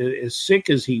 as sick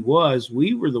as he was,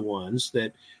 we were the ones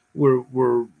that were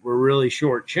really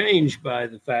shortchanged by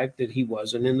the fact that he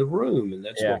wasn't in the room. And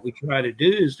that's what we try to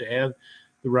do, is to have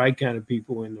the right kind of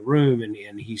people in the room.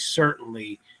 And he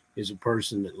certainly is a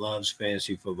person that loves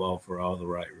fantasy football for all the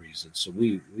right reasons. So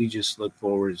we just look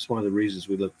forward. It's one of the reasons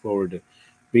we look forward to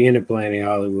being at Planet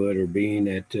Hollywood or being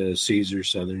at Caesars,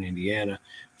 Southern Indiana,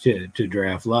 to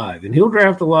draft live. And he'll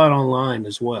draft a lot online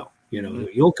as well.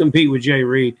 You'll compete with Jay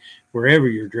Reid wherever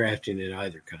you're drafting in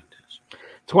either contest.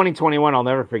 2021, I'll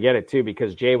never forget it too,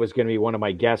 because Jay was going to be one of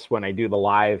my guests when I do the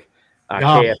live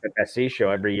KFFSC show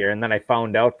every year. And then I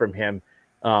found out from him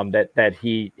that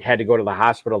he had to go to the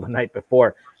hospital the night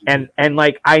before. And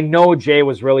I know Jay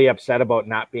was really upset about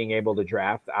not being able to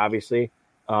draft, obviously,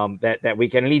 that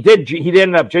weekend. And he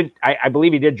ended up, I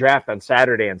believe he did draft on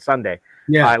Saturday and Sunday.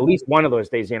 Yeah. At least one of those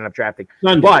days he ended up drafting.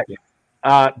 Sunday,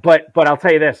 but I'll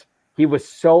tell you this, he was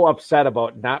so upset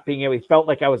about not being able, he felt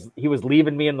like he was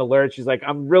leaving me in the lurch. He's like,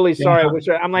 I'm really sorry.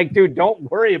 I'm like, dude, don't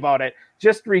worry about it.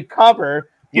 Just recover.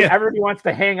 Yeah. Everybody wants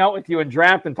to hang out with you and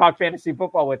draft and talk fantasy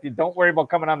football with you. Don't worry about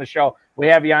coming on the show. We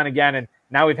have you on again. And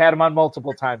now we've had him on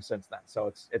multiple times since then. So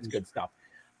it's good stuff.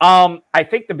 I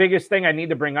think the biggest thing I need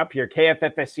to bring up here,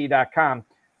 KFFSC.com,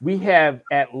 we have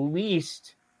at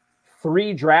least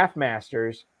 3 draft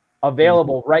masters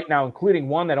available right now, including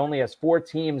one that only has 4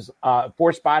 teams,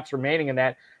 4 spots remaining in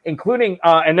that, including,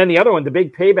 and then the other one, the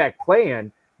big payback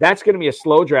play-in. That's going to be a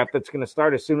slow draft that's going to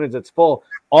start as soon as it's full.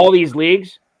 All these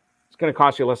leagues, it's going to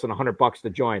cost you less than $100 to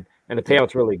join, and the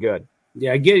payout's really good.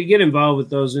 Yeah, get involved with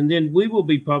those, and then we will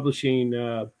be publishing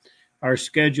our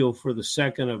schedule for the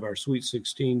second of our Sweet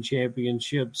 16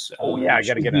 championships. I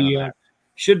got to get on that.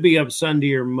 Should be up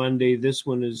Sunday or Monday. This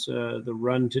one is the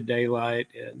Run to Daylight,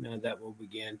 and that will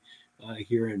begin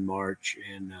here in March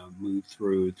and move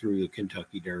through the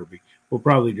Kentucky Derby. We'll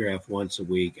probably draft once a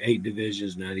week, 8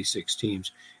 divisions, 96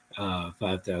 teams,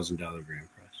 $5,000 grand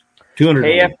prize,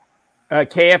 $200.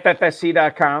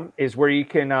 KFFSC.com is where you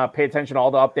can pay attention to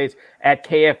all the updates at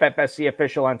KFFSC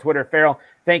official on Twitter. Farrell,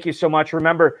 thank you so much.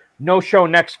 Remember, no show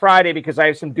next Friday because I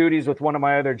have some duties with one of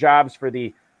my other jobs for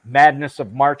the madness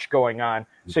of March going on.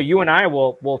 So you and I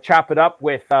will chop it up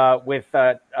with Todd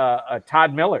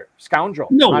Miller, Scoundrel.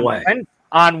 No way.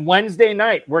 On Wednesday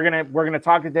night, we're gonna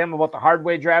talk to him about the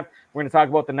hardway draft. We're gonna talk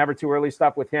about the never too early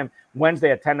stuff with him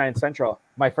Wednesday at 10/9 Central.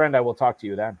 My friend, I will talk to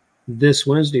you then. This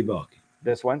Wednesday, Balky.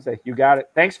 This Wednesday. You got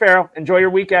it. Thanks, Farrell. Enjoy your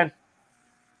weekend.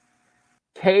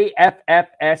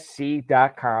 KFFSC.com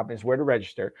is where to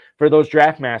register for those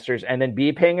draft masters, and then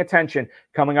be paying attention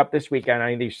coming up this weekend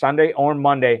on either Sunday or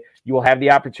Monday. You will have the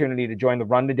opportunity to join the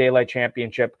Run to Daylight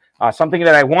Championship, something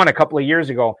that I won a couple of years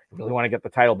ago. I really want to get the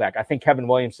title back. I think Kevin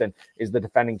Williamson is the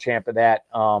defending champ of that,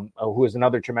 who is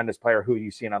another tremendous player who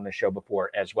you've seen on this show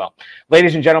before as well.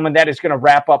 Ladies and gentlemen, that is going to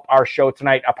wrap up our show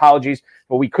tonight. Apologies,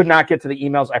 but we could not get to the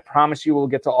emails. I promise you we'll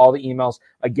get to all the emails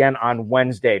again on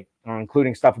Wednesday,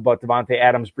 including stuff about Devontae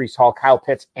Adams, Breece Hall, Kyle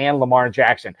Pitts, and Lamar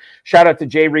Jackson. Shout out to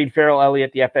Jay Reid, Farrell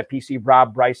Elliott, the FFPC,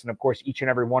 Rob Bryce, and of course, each and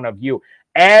every one of you.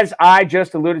 As I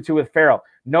just alluded to with Farrell,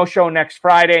 no show next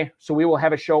Friday, so we will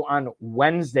have a show on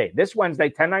Wednesday. This Wednesday,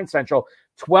 10/9 Central,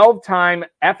 12-time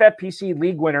FFPC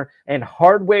league winner and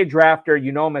hardway drafter.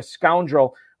 You know him as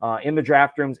Scoundrel in the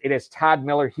draft rooms. It is Todd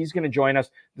Miller. He's going to join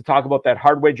us to talk about that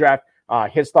hardway draft.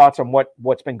 His thoughts on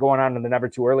what's been going on in the Never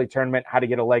Too Early tournament, how to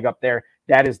get a leg up there.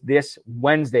 That is this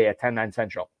Wednesday at 10/9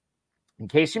 Central. In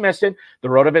case you missed it, the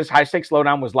RotoViz High Stakes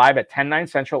Lowdown was live at 10/9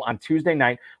 Central on Tuesday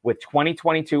night with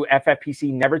 2022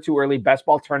 FFPC Never Too Early Best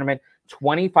Ball Tournament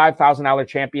 $25,000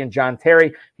 champion John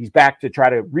Terry. He's back to try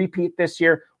to repeat this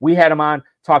year. We had him on,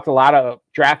 talked a lot of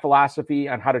draft philosophy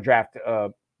on how to draft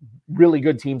really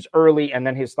good teams early, and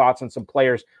then his thoughts on some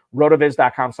players.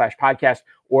 rotoviz.com/podcast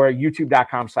or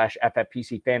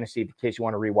youtube.com/FFPC fantasy in case you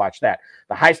want to rewatch that.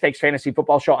 The High Stakes Fantasy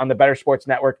Football Show on the Better Sports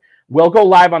Network will go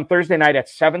live on Thursday night at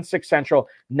 7/6 Central,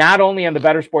 not only on the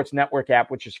Better Sports Network app,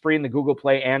 which is free in the Google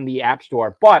Play and the App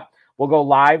Store, but we'll go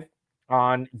live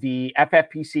on the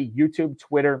FFPC YouTube,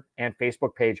 Twitter, and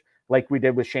Facebook page like we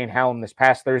did with Shane Hallam this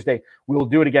past Thursday. We will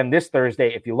do it again this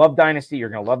Thursday. If you love Dynasty, you're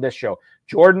going to love this show.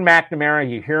 Jordan McNamara,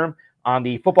 you hear him on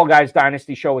the Football Guys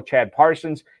Dynasty Show with Chad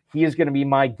Parsons. He is going to be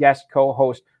my guest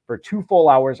co-host for 2 full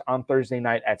hours on Thursday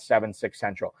night at 7, 6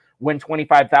 Central. Win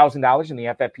 $25,000 in the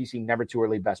FFPC Never Too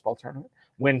Early Best Ball Tournament.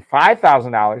 Win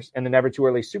 $5,000 in the Never Too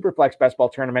Early Superflex Best Ball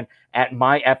Tournament at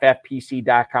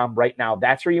myffpc.com right now.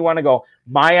 That's where you want to go,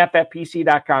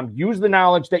 myffpc.com. Use the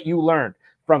knowledge that you learned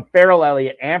from Farrell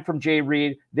Elliott and from Jay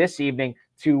Reid this evening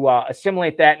to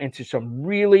assimilate that into some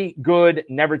really good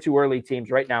Never Too Early teams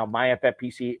right now,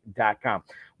 myffpc.com.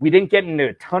 We didn't get into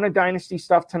a ton of Dynasty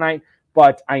stuff tonight,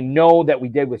 but I know that we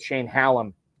did with Shane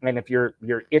Hallam. And if you're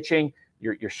itching,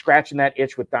 you're scratching that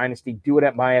itch with Dynasty, do it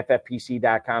at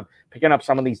myffpc.com. Picking up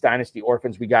some of these Dynasty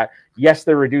orphans we got. Yes,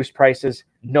 they're reduced prices.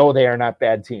 No, they are not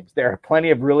bad teams. There are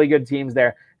plenty of really good teams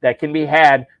there that can be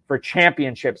had for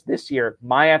championships this year.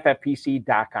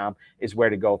 myffpc.com is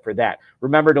where to go for that.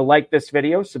 Remember to like this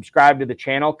video, subscribe to the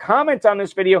channel, comment on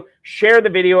this video, share the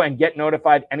video, and get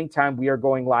notified anytime we are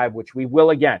going live, which we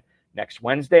will again next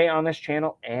Wednesday on this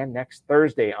channel and next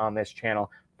Thursday on this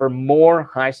channel for more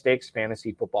high-stakes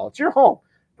fantasy football. It's your home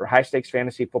for high-stakes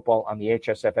fantasy football on the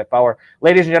HSFF Hour.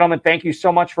 Ladies and gentlemen, thank you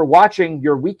so much for watching.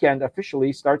 Your weekend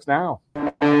officially starts now.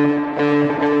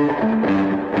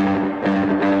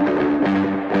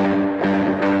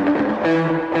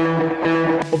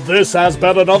 This has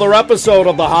been another episode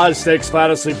of the High Stakes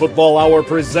Fantasy Football Hour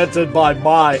presented by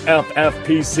myffpc.com.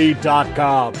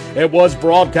 It was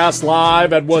broadcast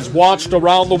live and was watched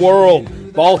around the world.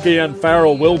 Balky and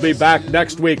Farrell will be back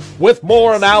next week with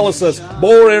more analysis,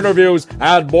 more interviews,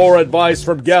 and more advice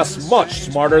from guests much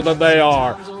smarter than they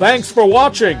are. Thanks for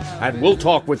watching, and we'll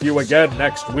talk with you again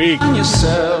next week.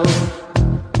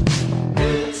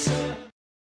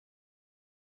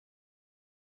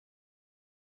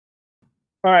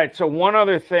 All right, so one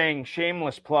other thing,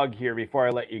 shameless plug here before I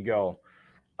let you go.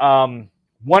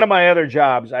 One of my other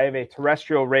jobs, I have a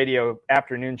terrestrial radio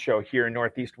afternoon show here in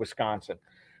Northeast Wisconsin.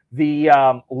 The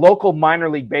local minor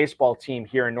league baseball team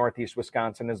here in Northeast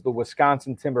Wisconsin is the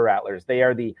Wisconsin Timber Rattlers. They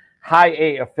are the high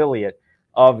A affiliate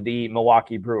of the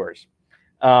Milwaukee Brewers.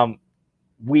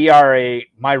 We are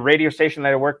my radio station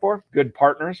that I work for, good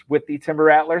partners with the Timber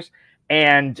Rattlers.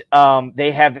 And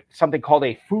they have something called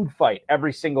a food fight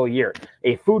every single year.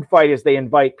 A food fight is they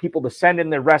invite people to send in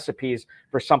their recipes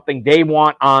for something they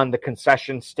want on the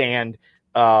concession stand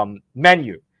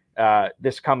menu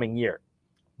this coming year.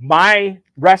 My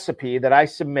recipe that I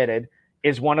submitted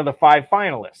is one of the 5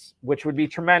 finalists, which would be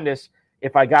tremendous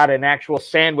if I got an actual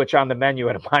sandwich on the menu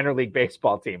at a minor league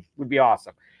baseball team. It would be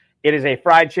awesome. It is a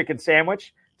fried chicken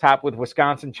sandwich topped with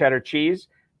Wisconsin cheddar cheese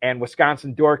and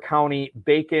Wisconsin Door County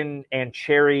bacon and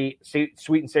cherry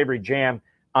sweet and savory jam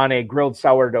on a grilled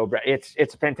sourdough bread. It's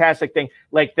a fantastic thing.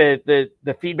 Like the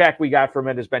feedback we got from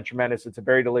it has been tremendous. It's a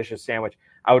very delicious sandwich.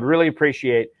 I would really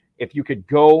appreciate if you could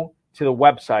go to the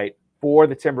website for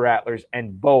the Timber Rattlers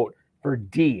and vote for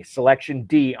D, selection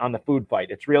D on the food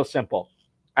fight. It's real simple.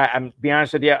 I'm be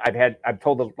honest with you. I've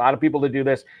told a lot of people to do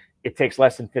this. It takes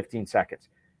less than 15 seconds.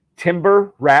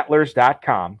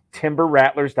 TimberRattlers.com,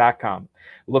 TimberRattlers.com.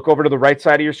 Look over to the right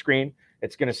side of your screen.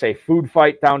 It's going to say food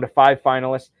fight down to 5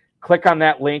 finalists. Click on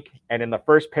that link, and in the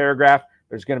first paragraph,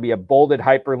 there's going to be a bolded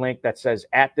hyperlink that says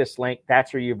at this link.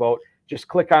 That's where you vote. Just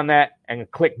click on that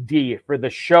and click D for the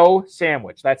show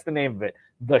sandwich. That's the name of it.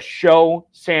 The show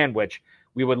sandwich.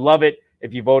 We would love it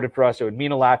if you voted for us. It would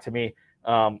mean a lot to me.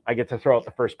 I get to throw out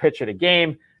the first pitch at a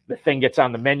game. The thing gets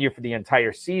on the menu for the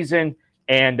entire season,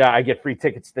 and I get free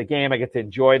tickets to the game. I get to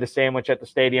enjoy the sandwich at the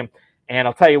stadium. And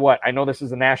I'll tell you what, I know this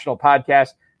is a national podcast,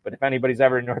 but if anybody's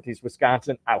ever in Northeast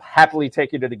Wisconsin, I'll happily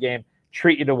take you to the game,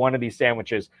 treat you to one of these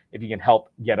sandwiches if you can help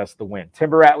get us the win.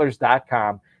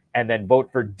 TimberRattlers.com, and then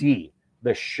vote for D,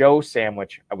 the show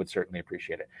sandwich. I would certainly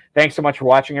appreciate it. Thanks so much for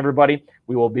watching, everybody.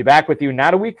 We will be back with you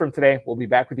not a week from today. We'll be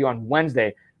back with you on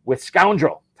Wednesday with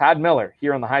Scoundrel Todd Miller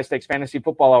here on the High Stakes Fantasy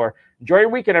Football Hour. Enjoy your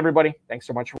weekend, everybody. Thanks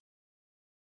so much.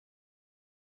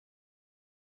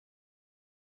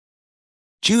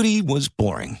 Judy was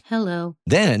boring. Hello.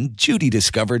 Then Judy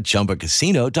discovered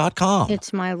ChumbaCasino.com.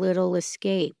 It's my little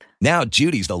escape. Now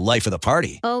Judy's the life of the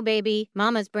party. Oh, baby,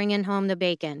 mama's bringing home the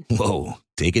bacon. Whoa,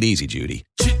 take it easy, Judy.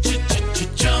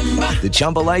 The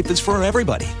Chumba life is for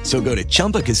everybody. So go to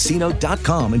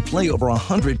ChumbaCasino.com and play over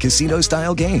 100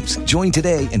 casino-style games. Join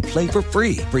today and play for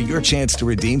free for your chance to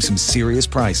redeem some serious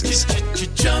prizes.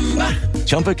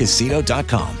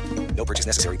 ChumbaCasino.com. No purchase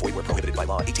necessary. Void where prohibited by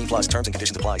law. 18+ terms and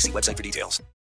conditions apply. See website for details.